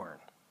is born.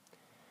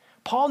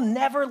 Paul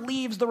never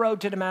leaves the road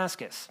to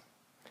Damascus.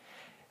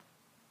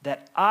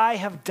 That I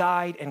have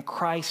died and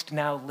Christ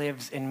now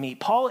lives in me.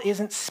 Paul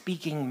isn't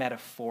speaking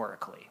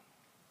metaphorically.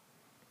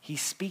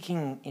 He's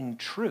speaking in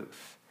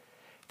truth.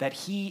 That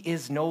he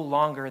is no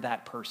longer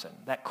that person,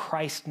 that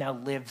Christ now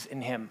lives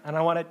in him. And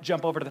I want to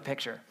jump over to the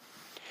picture.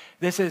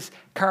 This is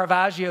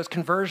Caravaggio's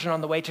Conversion on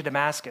the Way to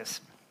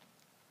Damascus,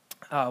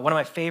 one of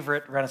my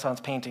favorite Renaissance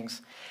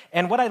paintings.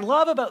 And what I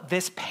love about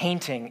this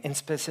painting in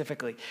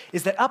specifically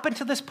is that up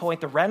until this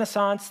point, the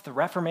Renaissance, the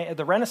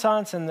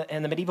Renaissance and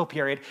the medieval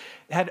period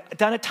had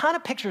done a ton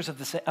of pictures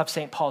of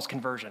St. Paul's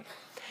conversion.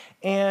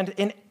 And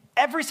in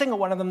every single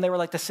one of them, they were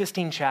like the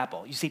Sistine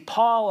Chapel. You see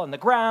Paul on the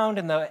ground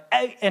and the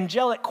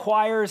angelic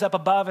choirs up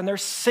above, and they're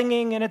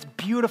singing, and it's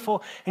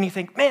beautiful. And you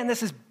think, man,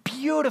 this is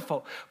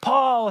beautiful.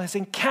 Paul has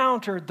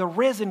encountered the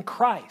risen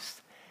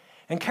Christ.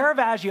 And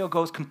Caravaggio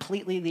goes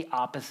completely the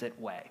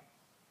opposite way.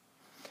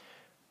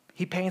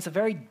 He paints a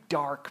very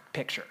dark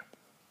picture.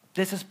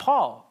 This is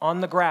Paul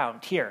on the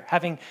ground here,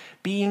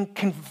 being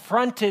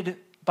confronted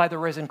by the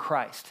risen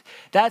Christ.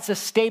 That's a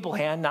stable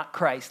hand, not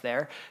Christ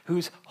there,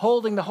 who's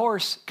holding the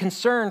horse,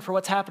 concerned for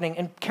what's happening.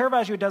 And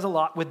Caravaggio does a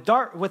lot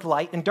with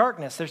light and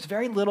darkness. There's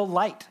very little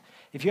light.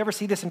 If you ever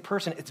see this in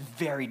person, it's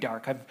very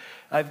dark.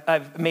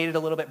 I've made it a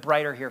little bit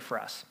brighter here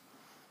for us.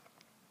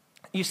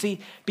 You see,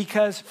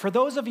 because for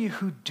those of you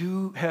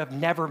who have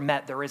never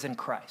met the risen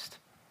Christ,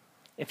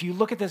 if you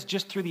look at this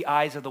just through the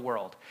eyes of the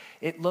world,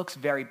 it looks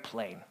very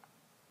plain.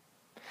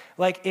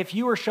 Like if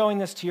you were showing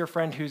this to your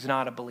friend who's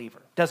not a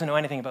believer, doesn't know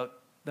anything about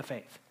the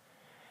faith,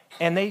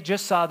 and they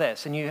just saw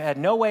this, and you had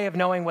no way of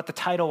knowing what the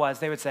title was,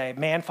 they would say,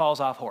 man falls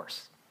off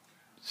horse.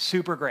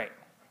 Super great.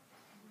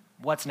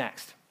 What's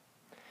next?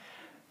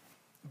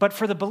 But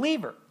for the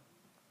believer,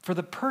 for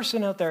the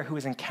person out there who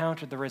has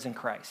encountered the risen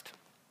Christ,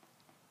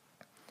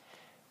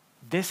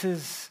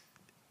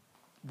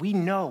 we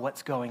know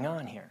what's going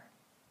on here.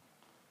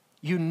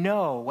 You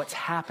know what's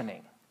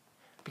happening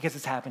because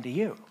it's happened to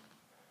you.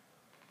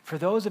 For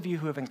those of you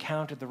who have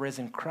encountered the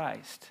risen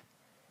Christ,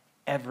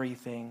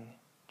 everything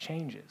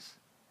changes.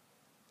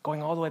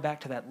 Going all the way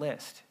back to that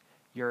list,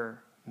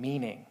 your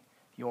meaning,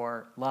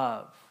 your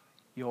love,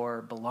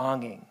 your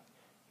belonging,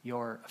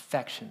 your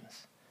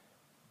affections,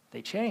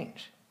 they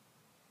change.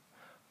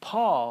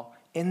 Paul,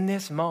 in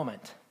this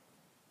moment,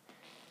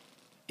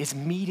 is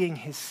meeting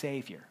his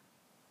Savior.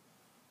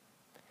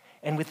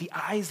 And with the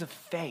eyes of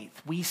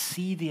faith, we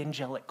see the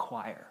angelic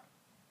choir.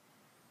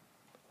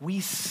 We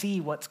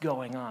see what's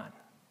going on.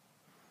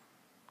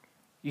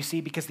 You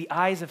see, because the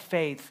eyes of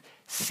faith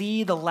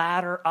see the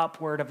ladder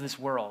upward of this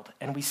world,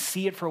 and we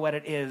see it for what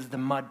it is, the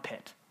mud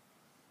pit.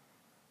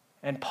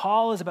 And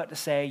Paul is about to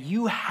say,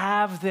 you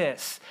have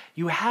this.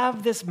 You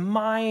have this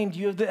mind.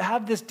 You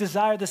have this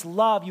desire, this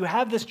love. You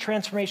have this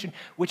transformation,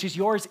 which is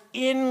yours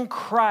in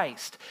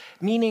Christ.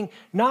 Meaning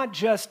not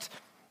just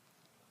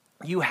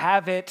you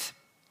have it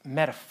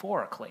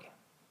metaphorically,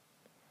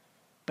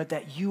 but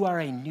that you are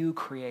a new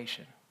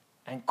creation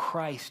and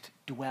Christ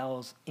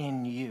dwells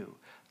in you.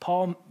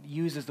 Paul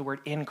uses the word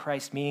in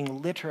Christ,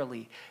 meaning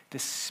literally the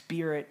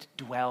Spirit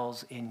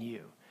dwells in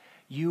you.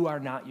 You are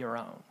not your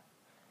own.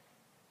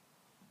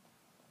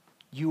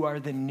 You are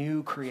the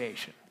new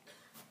creation.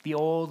 The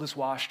old is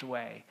washed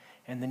away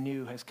and the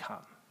new has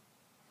come.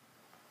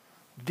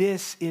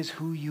 This is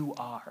who you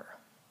are.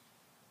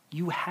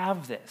 You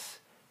have this.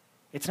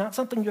 It's not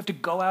something you have to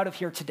go out of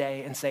here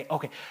today and say,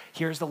 okay,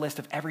 here's the list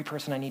of every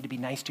person I need to be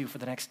nice to for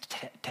the next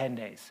 10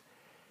 days.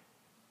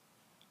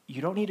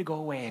 You don't need to go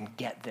away and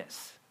get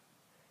this.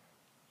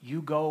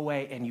 You go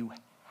away and you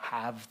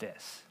have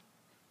this.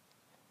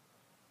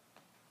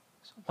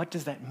 So what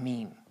does that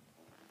mean?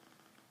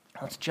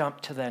 Let's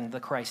jump to then the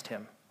Christ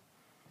hymn.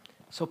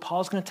 So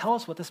Paul's going to tell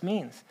us what this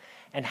means.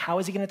 And how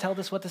is he going to tell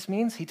us what this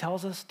means? He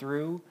tells us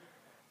through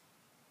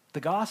the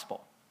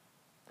gospel.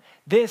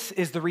 This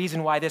is the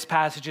reason why this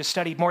passage is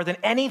studied more than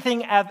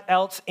anything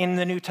else in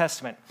the New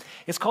Testament.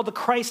 It's called the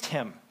Christ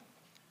hymn.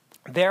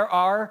 There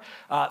are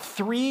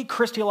 3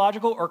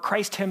 Christological or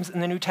Christ hymns in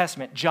the New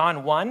Testament.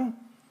 John 1,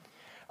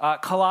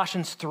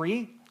 Colossians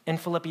 3, and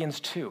Philippians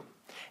 2.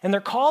 And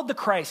they're called the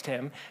Christ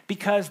hymn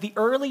because the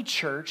early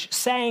church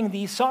sang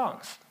these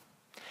songs.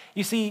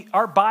 You see,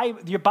 your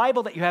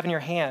Bible that you have in your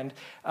hand,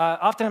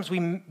 oftentimes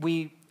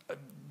we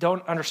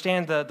don't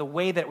understand the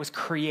way that it was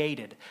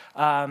created,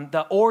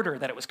 the order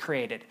that it was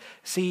created.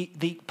 See,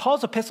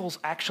 Paul's epistles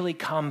actually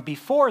come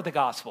before the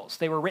Gospels.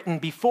 They were written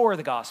before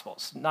the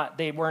Gospels.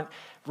 They weren't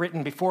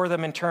written before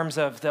them in terms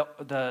of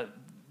the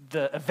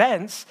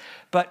events,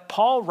 but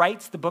Paul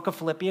writes the book of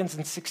Philippians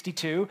in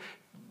 62.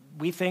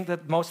 We think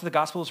that most of the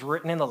Gospels were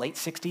written in the late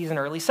 60s and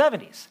early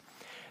 70s.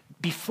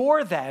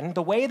 Before then,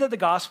 the way that the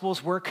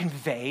Gospels were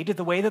conveyed,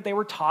 the way that they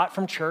were taught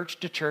from church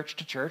to church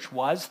to church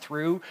was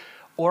through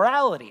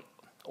orality,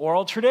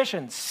 oral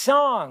traditions,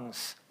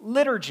 songs,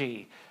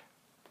 liturgy,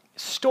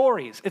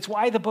 stories. It's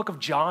why the book of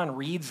John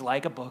reads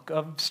like a book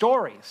of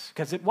stories,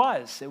 because it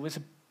was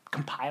a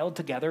compiled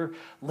together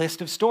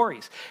list of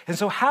stories. And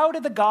so how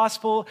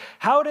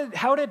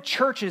did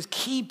churches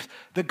keep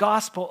the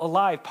gospel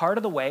alive? Part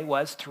of the way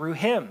was through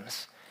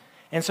hymns.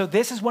 And so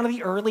this is one of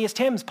the earliest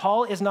hymns.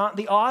 Paul is not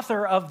the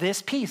author of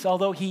this piece,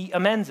 although he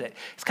amends it.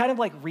 It's kind of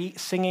like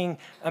singing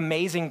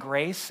Amazing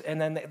Grace,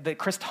 and then the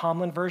Chris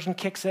Tomlin version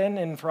kicks in,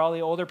 and for all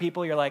the older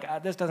people, you're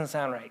like, this doesn't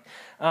sound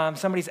right.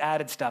 Somebody's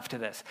added stuff to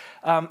this.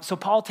 So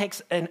Paul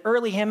takes an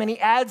early hymn, and he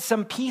adds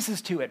some pieces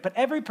to it. But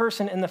every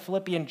person in the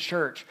Philippian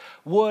church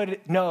would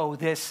know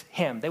this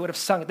hymn. They would have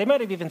sung it. They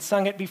might have even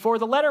sung it before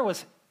the letter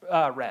was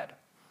read.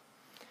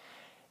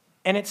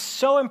 And it's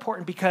so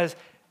important because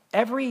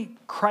every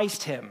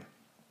Christ hymn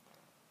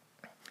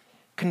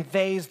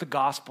conveys the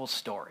gospel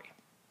story.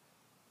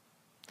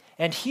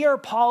 And here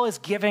Paul is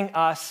giving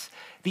us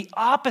the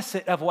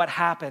opposite of what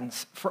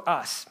happens for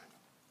us.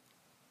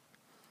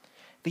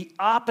 The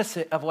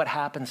opposite of what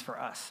happens for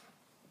us.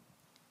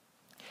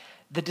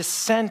 The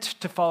descent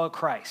to follow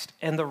Christ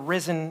and the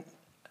risen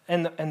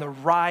and the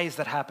rise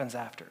that happens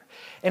after.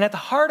 And at the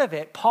heart of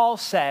it, Paul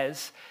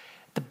says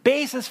the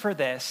basis for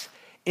this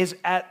is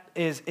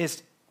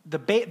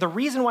the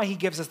reason why he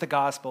gives us the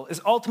gospel is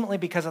ultimately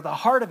because at the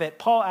heart of it,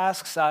 Paul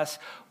asks us,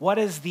 what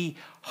is the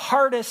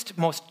hardest,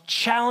 most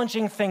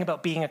challenging thing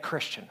about being a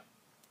Christian?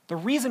 The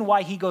reason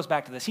why he goes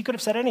back to this, he could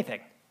have said anything,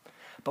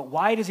 but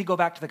why does he go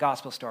back to the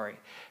gospel story?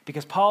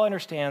 Because Paul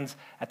understands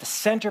at the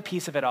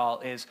centerpiece of it all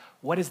is,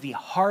 what is the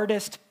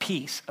hardest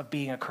piece of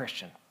being a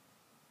Christian?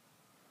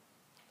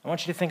 I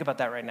want you to think about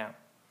that right now.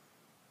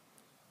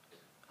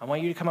 I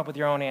want you to come up with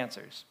your own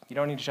answers. You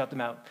don't need to shout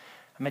them out.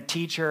 I'm a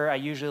teacher. I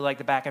usually like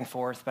the back and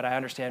forth, but I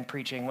understand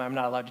preaching. I'm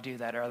not allowed to do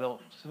that, or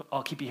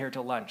I'll keep you here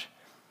till lunch.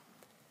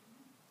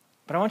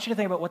 But I want you to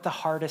think about what the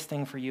hardest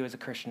thing for you as a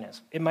Christian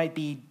is. It might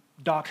be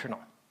doctrinal.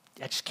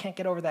 I just can't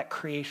get over that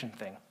creation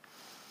thing.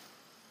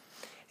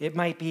 It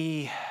might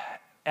be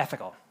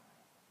ethical.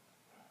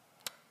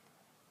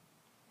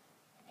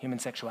 Human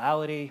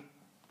sexuality,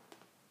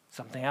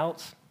 something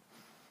else.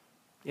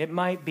 It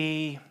might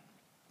be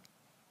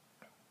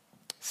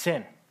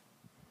sin,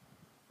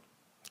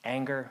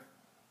 anger,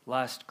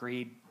 lust,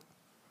 greed.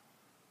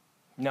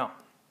 No.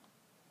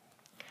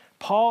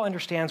 Paul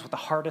understands what the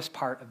hardest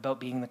part about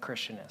being the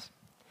Christian is.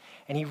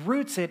 And he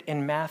roots it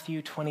in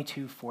Matthew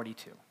 22:42.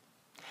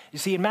 You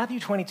see, in Matthew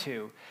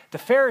 22, the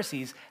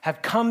Pharisees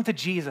have come to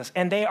Jesus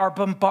and they are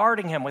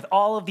bombarding him with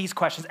all of these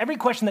questions. Every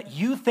question that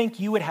you think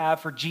you would have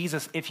for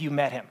Jesus if you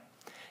met him.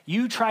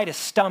 You try to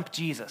stump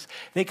Jesus.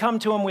 They come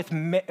to him with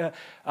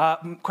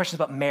questions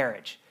about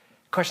marriage,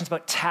 questions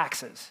about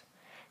taxes,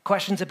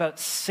 questions about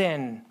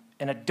sin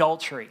and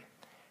adultery,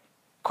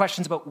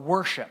 questions about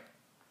worship,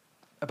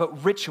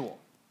 about ritual.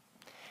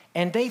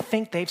 And they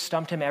think they've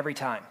stumped him every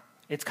time.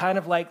 It's kind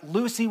of like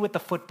Lucy with the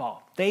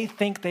football. They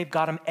think they've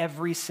got him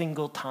every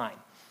single time.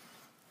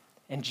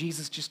 And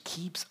Jesus just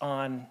keeps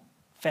on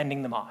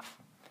fending them off.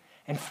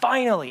 And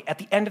finally, at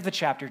the end of the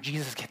chapter,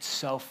 Jesus gets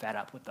so fed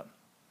up with them.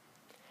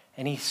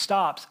 And he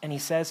stops and he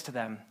says to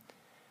them,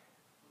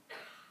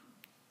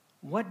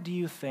 "What do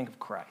you think of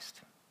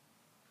Christ?"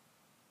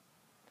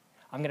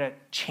 I'm going to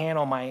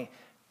channel my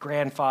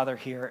grandfather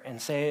here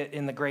and say it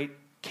in the great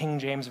King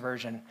James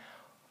Version.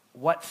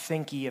 "What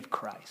think ye of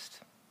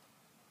Christ?"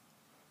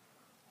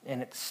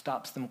 And it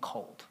stops them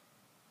cold.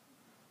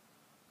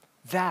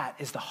 That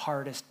is the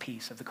hardest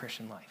piece of the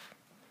Christian life.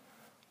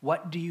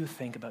 What do you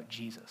think about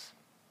Jesus?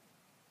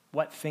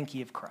 What think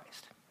ye of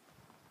Christ?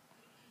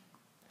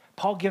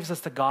 Paul gives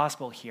us the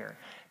gospel here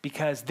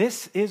because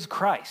this is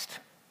Christ.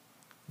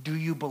 Do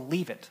you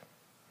believe it?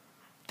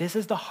 This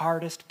is the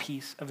hardest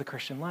piece of the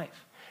Christian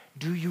life.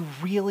 Do you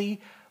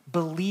really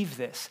believe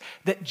this?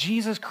 That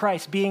Jesus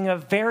Christ, being a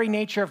very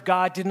nature of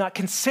God, did not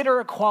consider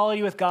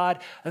equality with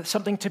God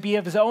something to be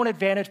of his own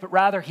advantage, but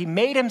rather he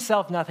made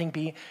himself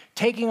nothing,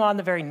 taking on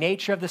the very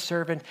nature of the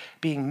servant,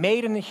 being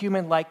made in the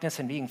human likeness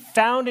and being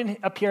found in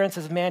appearance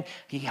as a man.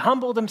 He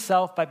humbled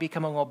himself by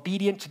becoming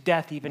obedient to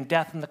death, even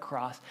death on the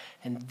cross,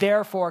 and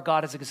therefore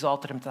God has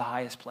exalted him to the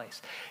highest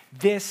place.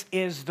 This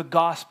is the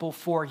gospel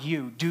for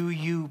you. Do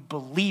you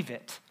believe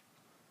it?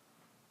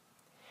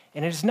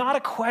 And it is not a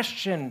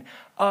question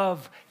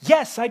of,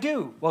 yes, I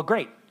do. Well,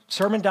 great.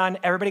 Sermon done.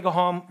 Everybody go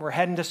home. We're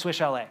heading to Swiss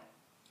Chalet.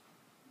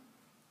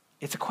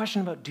 It's a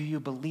question about, do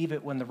you believe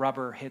it when the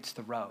rubber hits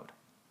the road?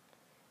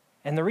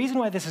 And the reason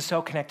why this is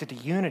so connected to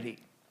unity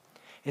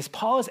is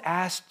Paul has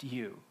asked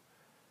you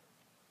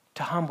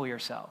to humble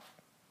yourself,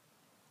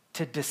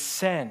 to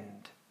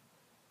descend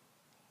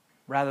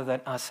rather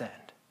than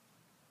ascend.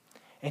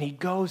 And he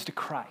goes to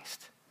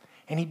Christ.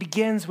 And he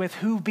begins with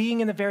who,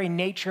 being in the very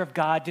nature of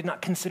God, did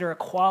not consider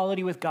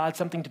equality with God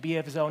something to be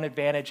of his own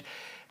advantage,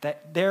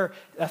 that they're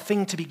a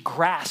thing to be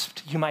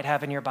grasped, you might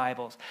have in your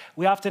Bibles.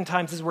 We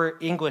oftentimes, this is where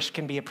English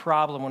can be a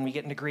problem when we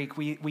get into Greek.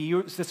 We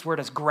use this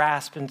word as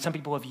grasp, and some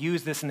people have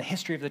used this in the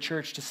history of the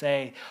church to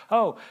say,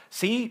 oh,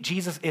 see,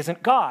 Jesus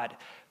isn't God.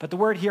 But the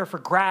word here for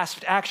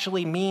grasped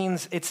actually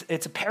means it's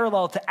a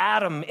parallel to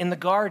Adam in the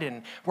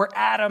garden, where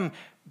Adam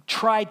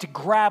tried to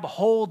grab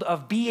hold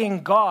of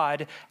being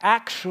God.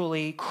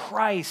 Actually,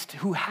 Christ,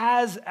 who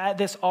has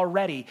this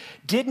already,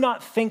 did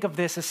not think of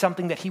this as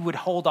something that he would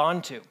hold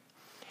on to.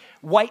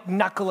 White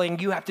knuckling,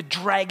 you have to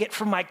drag it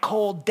from my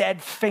cold,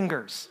 dead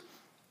fingers.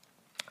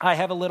 I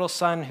have a little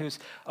son who's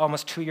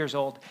almost 2 years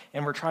old,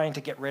 and we're trying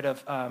to get rid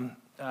of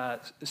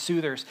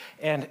soothers.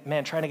 And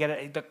man, trying to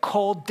get the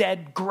cold,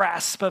 dead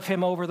grasp of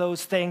him over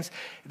those things,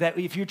 that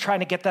if you're trying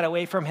to get that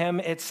away from him,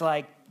 it's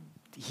like,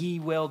 he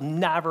will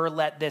never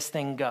let this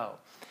thing go.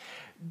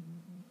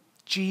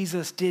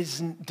 Jesus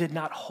did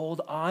not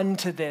hold on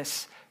to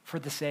this for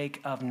the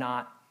sake of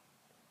not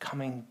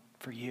coming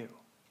for you.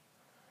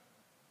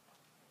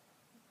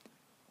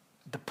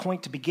 The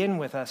point to begin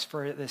with us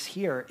for this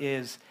here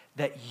is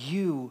that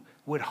you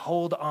would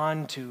hold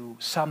on to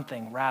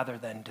something rather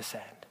than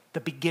descend. The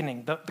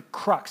beginning, the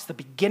crux, the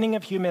beginning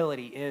of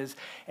humility is,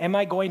 am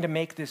I going to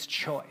make this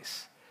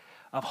choice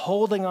of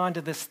holding on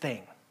to this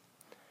thing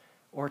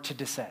or to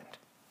descend?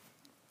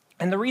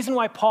 And the reason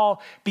why Paul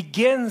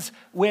begins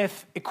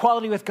with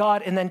equality with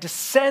God and then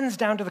descends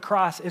down to the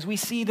cross is we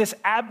see this,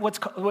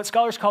 what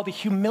scholars call the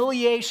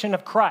humiliation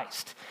of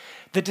Christ,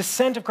 the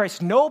descent of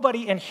Christ.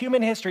 Nobody in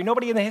human history,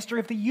 nobody in the history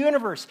of the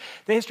universe,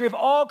 the history of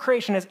all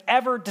creation has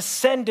ever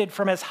descended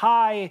from as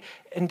high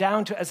and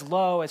down to as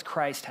low as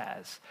Christ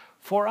has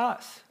for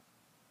us.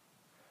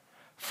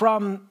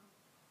 From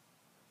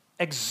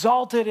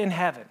exalted in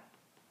heaven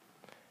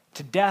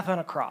to death on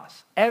a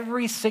cross.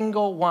 Every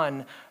single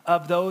one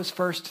of those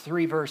first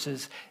 3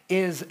 verses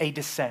is a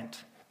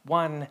descent,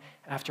 one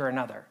after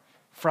another,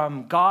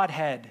 from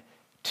Godhead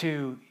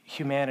to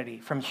humanity,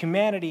 from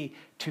humanity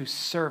to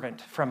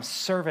servant, from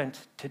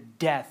servant to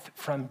death,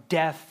 from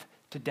death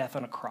to death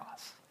on a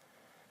cross.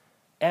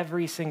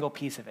 Every single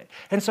piece of it.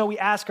 And so we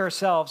ask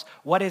ourselves,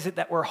 what is it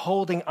that we're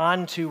holding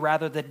on to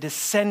rather than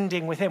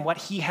descending with him, what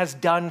he has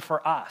done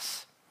for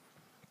us?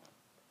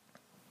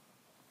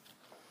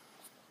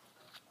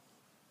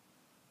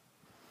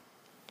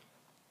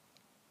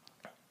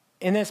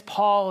 In this,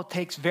 Paul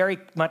takes very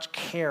much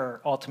care,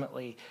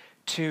 ultimately,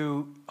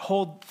 to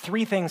hold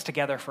 3 things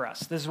together for us.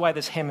 This is why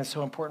this hymn is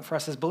so important for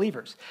us as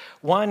believers.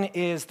 One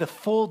is the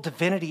full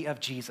divinity of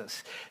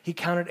Jesus. He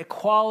counted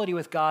equality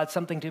with God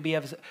something to be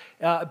of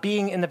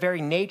being in the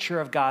very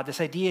nature of God.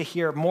 This idea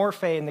here,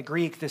 morphe in the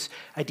Greek, this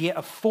idea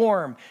of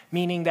form,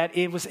 meaning that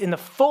it was in the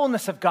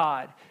fullness of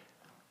God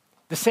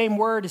The same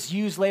word is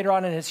used later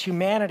on in his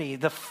humanity,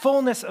 the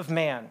fullness of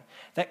man,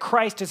 that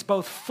Christ is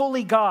both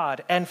fully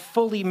God and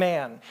fully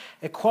man,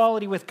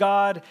 equality with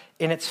God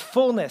in its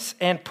fullness,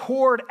 and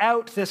poured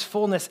out this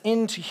fullness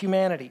into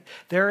humanity.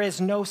 There is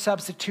no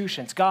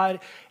substitutions. God,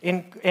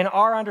 in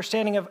our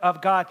understanding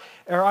of God,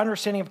 our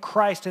understanding of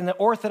Christ, in the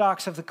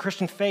orthodox of the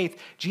Christian faith,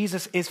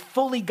 Jesus is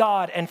fully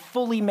God and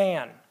fully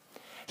man.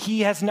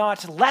 He has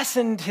not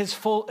lessened his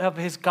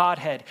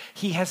Godhead.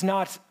 He has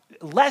not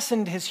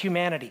lessened his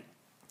humanity.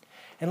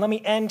 And let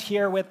me end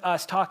here with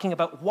us talking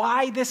about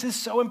why this is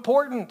so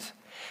important.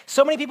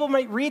 So many people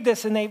might read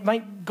this and they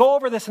might go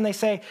over this and they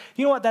say,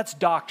 you know what, that's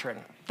doctrine.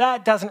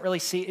 That doesn't really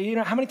see,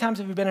 how many times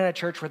have you been in a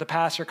church where the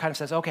pastor kind of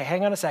says, okay,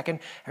 hang on a second,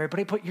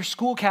 everybody put your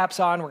school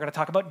caps on, we're going to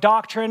talk about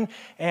doctrine,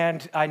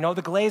 and I know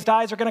the glazed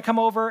eyes are going to come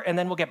over, and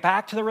then we'll get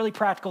back to the really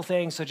practical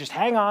things, so just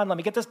hang on, let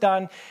me get this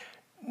done.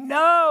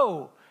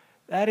 No,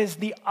 that is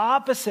the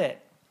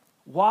opposite.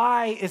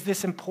 Why is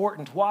this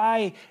important?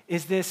 Why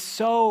is this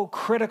so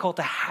critical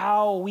to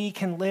how we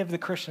can live the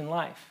Christian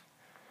life?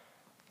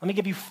 Let me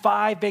give you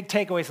 5 big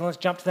takeaways, and let's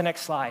jump to the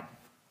next slide.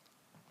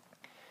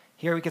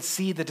 Here we can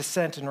see the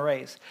descent and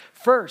raise.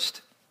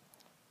 First,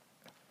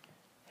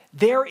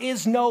 there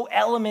is no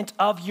element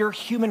of your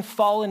human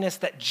fallenness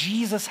that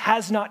Jesus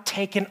has not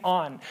taken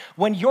on.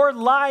 When you're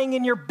lying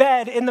in your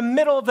bed in the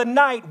middle of the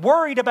night,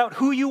 worried about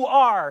who you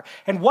are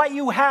and what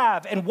you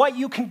have and what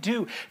you can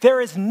do, there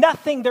is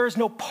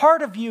no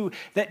part of you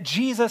that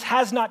Jesus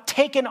has not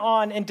taken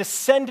on and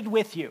descended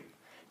with you.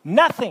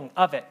 Nothing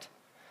of it.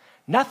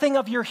 Nothing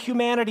of your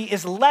humanity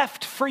is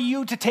left for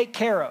you to take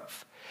care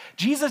of.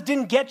 Jesus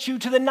didn't get you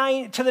to the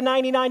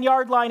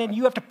 99-yard line and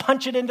you have to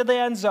punch it into the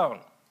end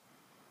zone.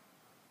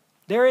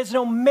 There is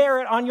no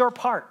merit on your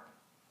part.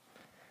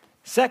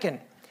 Second,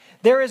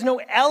 there is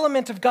no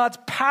element of God's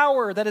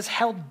power that is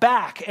held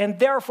back and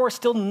therefore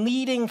still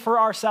needing for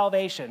our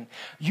salvation.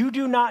 You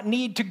do not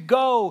need to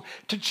go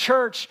to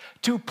church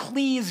to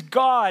please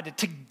God,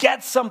 to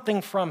get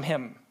something from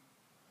him.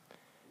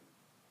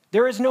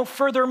 There is no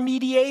further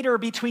mediator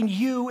between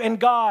you and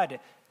God.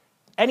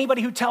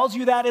 Anybody who tells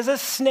you that is a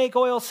snake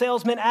oil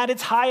salesman at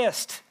its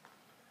highest.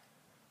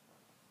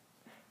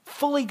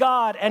 Fully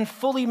God and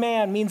fully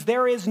man means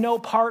there is no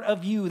part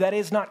of you that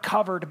is not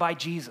covered by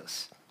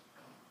Jesus.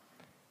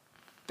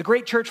 The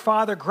great church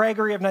father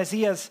Gregory of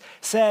Nyssa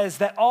says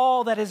that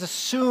all that is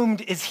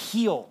assumed is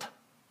healed.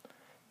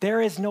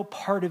 There is no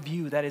part of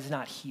you that is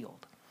not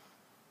healed.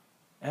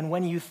 And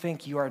when you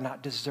think you are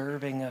not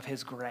deserving of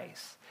his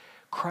grace,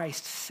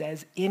 Christ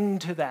says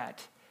into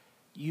that,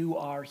 you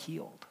are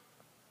healed.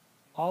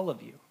 All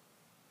of you.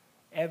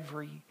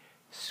 Every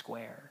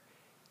square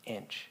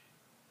inch.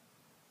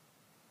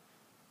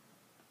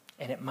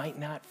 And it might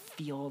not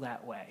feel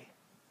that way.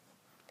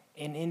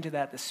 And into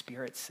that, the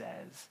Spirit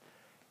says,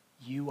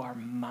 you are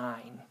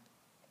mine,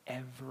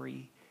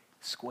 every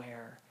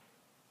square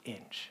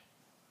inch.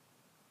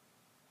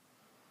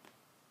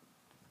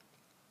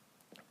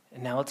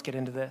 And now let's get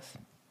into this.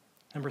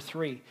 Number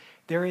 3,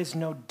 there is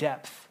no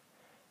depth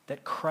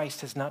that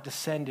Christ has not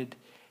descended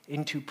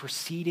into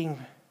preceding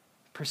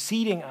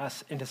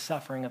us into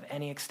suffering of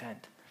any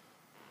extent.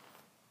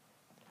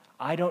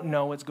 I don't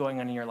know what's going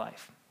on in your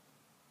life.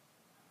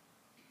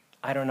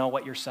 I don't know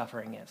what your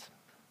suffering is.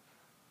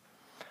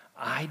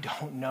 I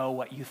don't know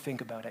what you think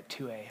about at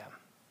 2 a.m.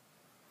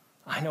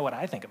 I know what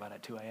I think about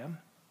at 2 a.m.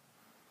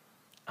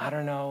 I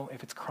don't know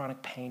if it's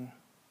chronic pain.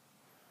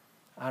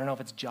 I don't know if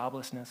it's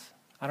joblessness.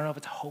 I don't know if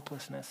it's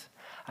hopelessness.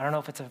 I don't know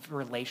if it's a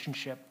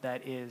relationship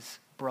that is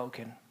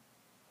broken.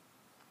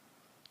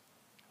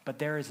 But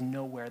there is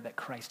nowhere that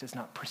Christ has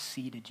not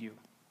preceded you.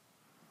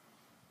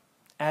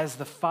 As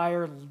the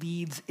fire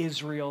leads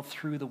Israel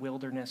through the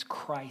wilderness,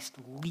 Christ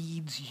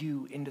leads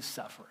you into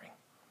suffering,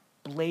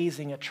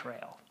 blazing a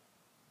trail.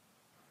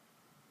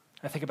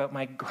 I think about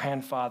my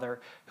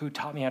grandfather who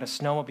taught me how to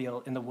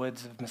snowmobile in the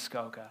woods of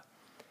Muskoka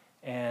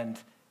and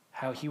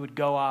how he would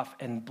go off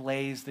and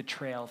blaze the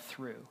trail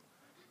through.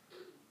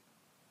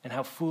 And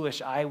how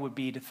foolish I would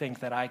be to think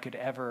that I could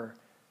ever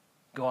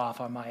go off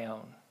on my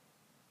own.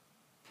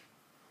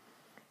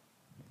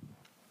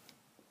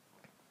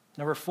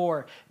 Number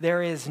 4,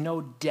 there is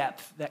no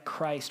depth that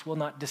Christ will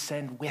not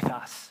descend with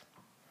us.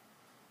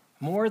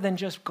 More than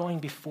just going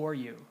before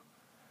you,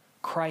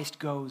 Christ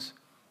goes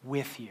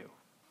with you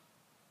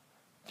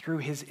through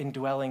his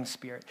indwelling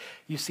Spirit.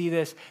 You see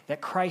this, that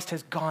Christ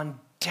has gone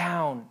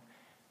down,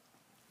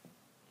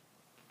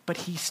 but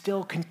he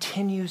still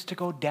continues to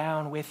go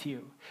down with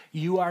you.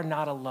 You are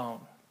not alone.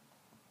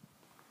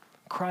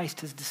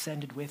 Christ has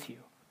descended with you.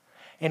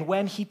 And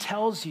when he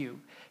tells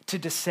you to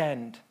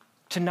descend,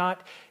 to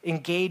not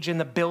engage in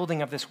the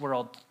building of this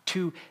world,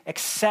 to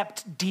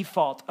accept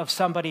default of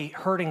somebody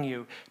hurting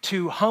you,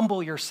 to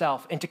humble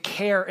yourself and to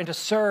care and to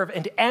serve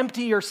and to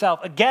empty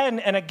yourself again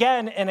and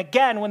again and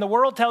again when the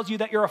world tells you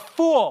that you're a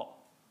fool.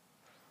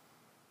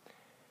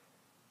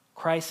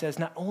 Christ says,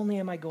 not only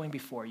am I going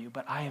before you,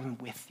 but I am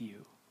with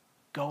you,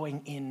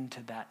 going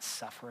into that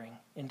suffering,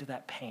 into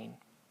that pain.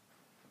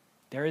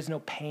 There is no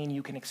pain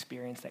you can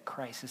experience that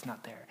Christ is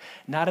not there.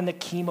 Not in the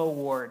chemo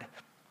ward,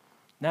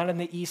 not in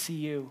the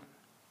ECU.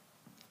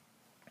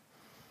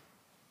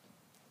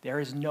 There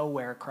is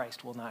nowhere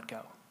Christ will not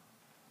go.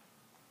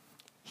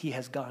 He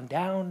has gone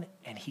down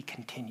and he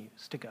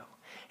continues to go.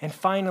 And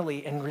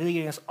finally, and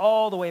leading us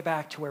all the way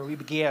back to where we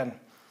began,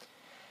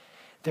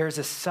 there is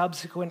a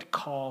subsequent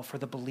call for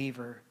the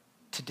believer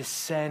to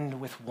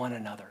descend with one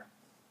another.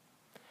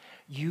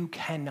 You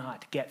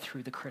cannot get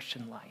through the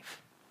Christian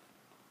life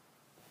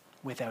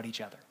without each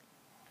other.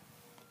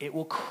 It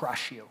will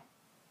crush you.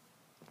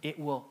 It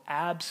will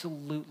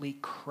absolutely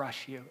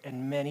crush you.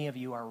 And many of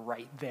you are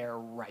right there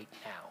right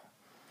now.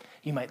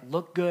 You might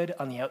look good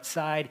on the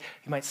outside.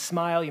 You might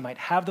smile. You might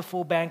have the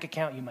full bank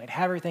account. You might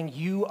have everything.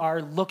 You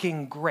are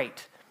looking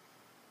great.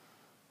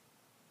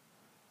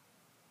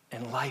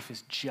 And life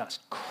is just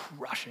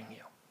crushing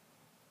you.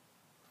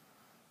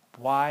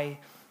 Why?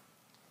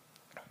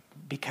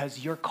 Because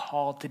you're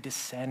called to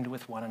descend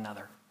with one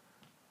another.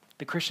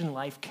 The Christian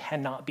life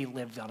cannot be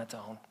lived on its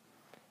own.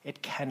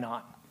 It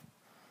cannot.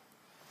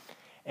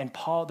 And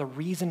Paul, the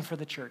reason for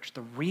the church,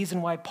 the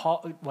reason why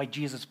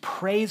Jesus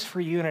prays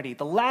for unity,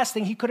 the last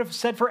thing he could have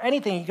said for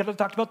anything, he could have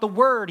talked about the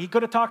word, he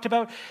could have talked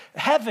about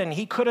heaven,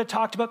 he could have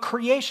talked about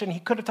creation, he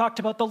could have talked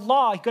about the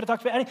law, he could have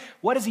talked about anything.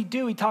 What does he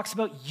do? He talks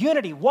about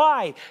unity.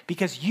 Why?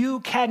 Because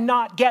you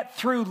cannot get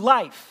through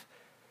life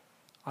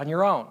on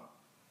your own.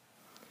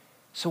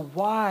 So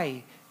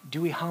why do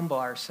we humble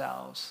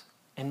ourselves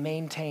and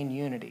maintain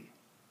unity?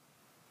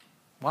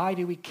 Why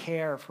do we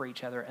care for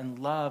each other and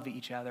love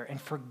each other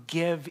and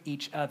forgive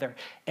each other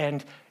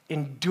and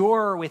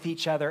endure with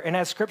each other? And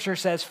as Scripture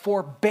says,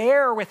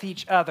 forbear with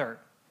each other,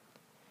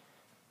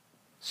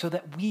 so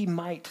that we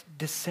might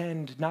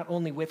descend not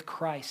only with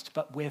Christ,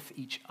 but with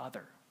each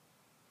other.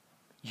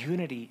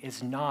 Unity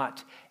is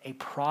not a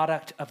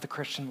product of the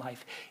Christian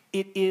life.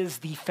 It is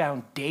the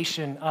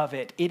foundation of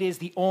it. It is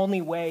the only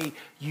way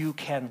you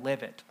can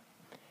live it.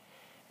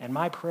 And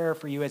my prayer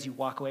for you as you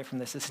walk away from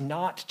this is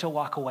not to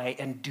walk away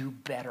and do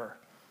better.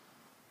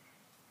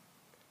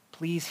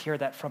 Please hear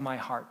that from my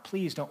heart.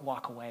 Please don't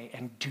walk away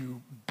and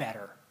do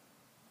better.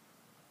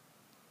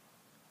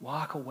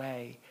 Walk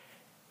away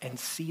and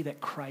see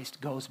that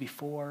Christ goes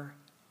before,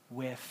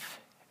 with,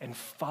 and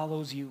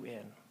follows you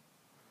in.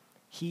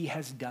 He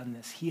has done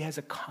this. He has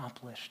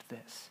accomplished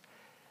this.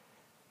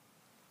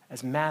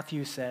 As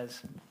Matthew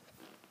says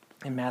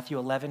in Matthew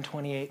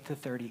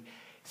 11:28-30,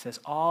 he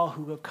says, all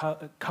who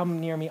have come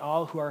near me,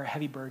 all who are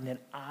heavy burdened, and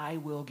I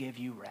will give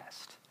you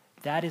rest.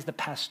 That is the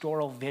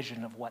pastoral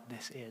vision of what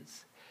this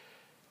is.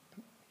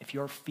 If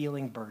you're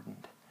feeling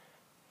burdened,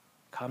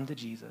 come to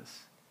Jesus,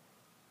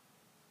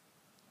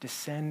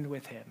 descend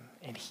with him,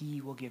 and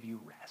he will give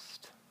you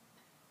rest.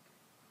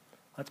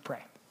 Let's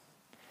pray.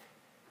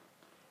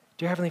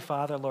 Dear Heavenly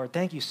Father, Lord,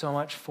 thank you so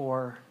much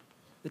for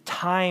the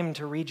time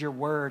to read your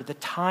word, the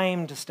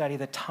time to study,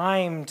 the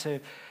time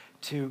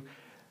to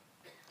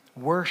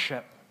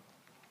worship.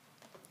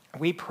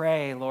 We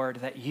pray,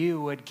 Lord, that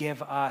you would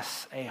give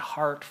us a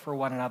heart for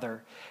one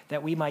another,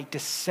 that we might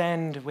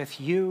descend with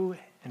you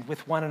and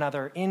with one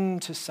another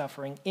into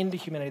suffering, into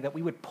humanity, that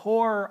we would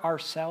pour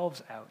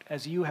ourselves out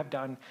as you have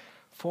done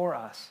for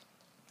us,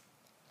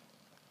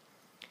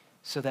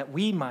 so that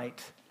we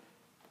might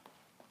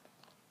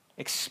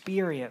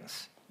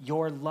experience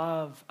your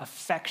love,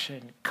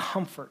 affection,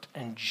 comfort,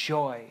 and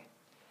joy.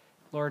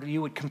 Lord,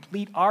 you would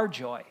complete our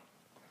joy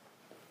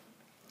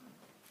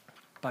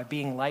by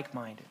being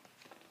like-minded.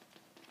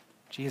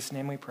 In Jesus'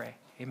 name we pray.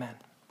 Amen.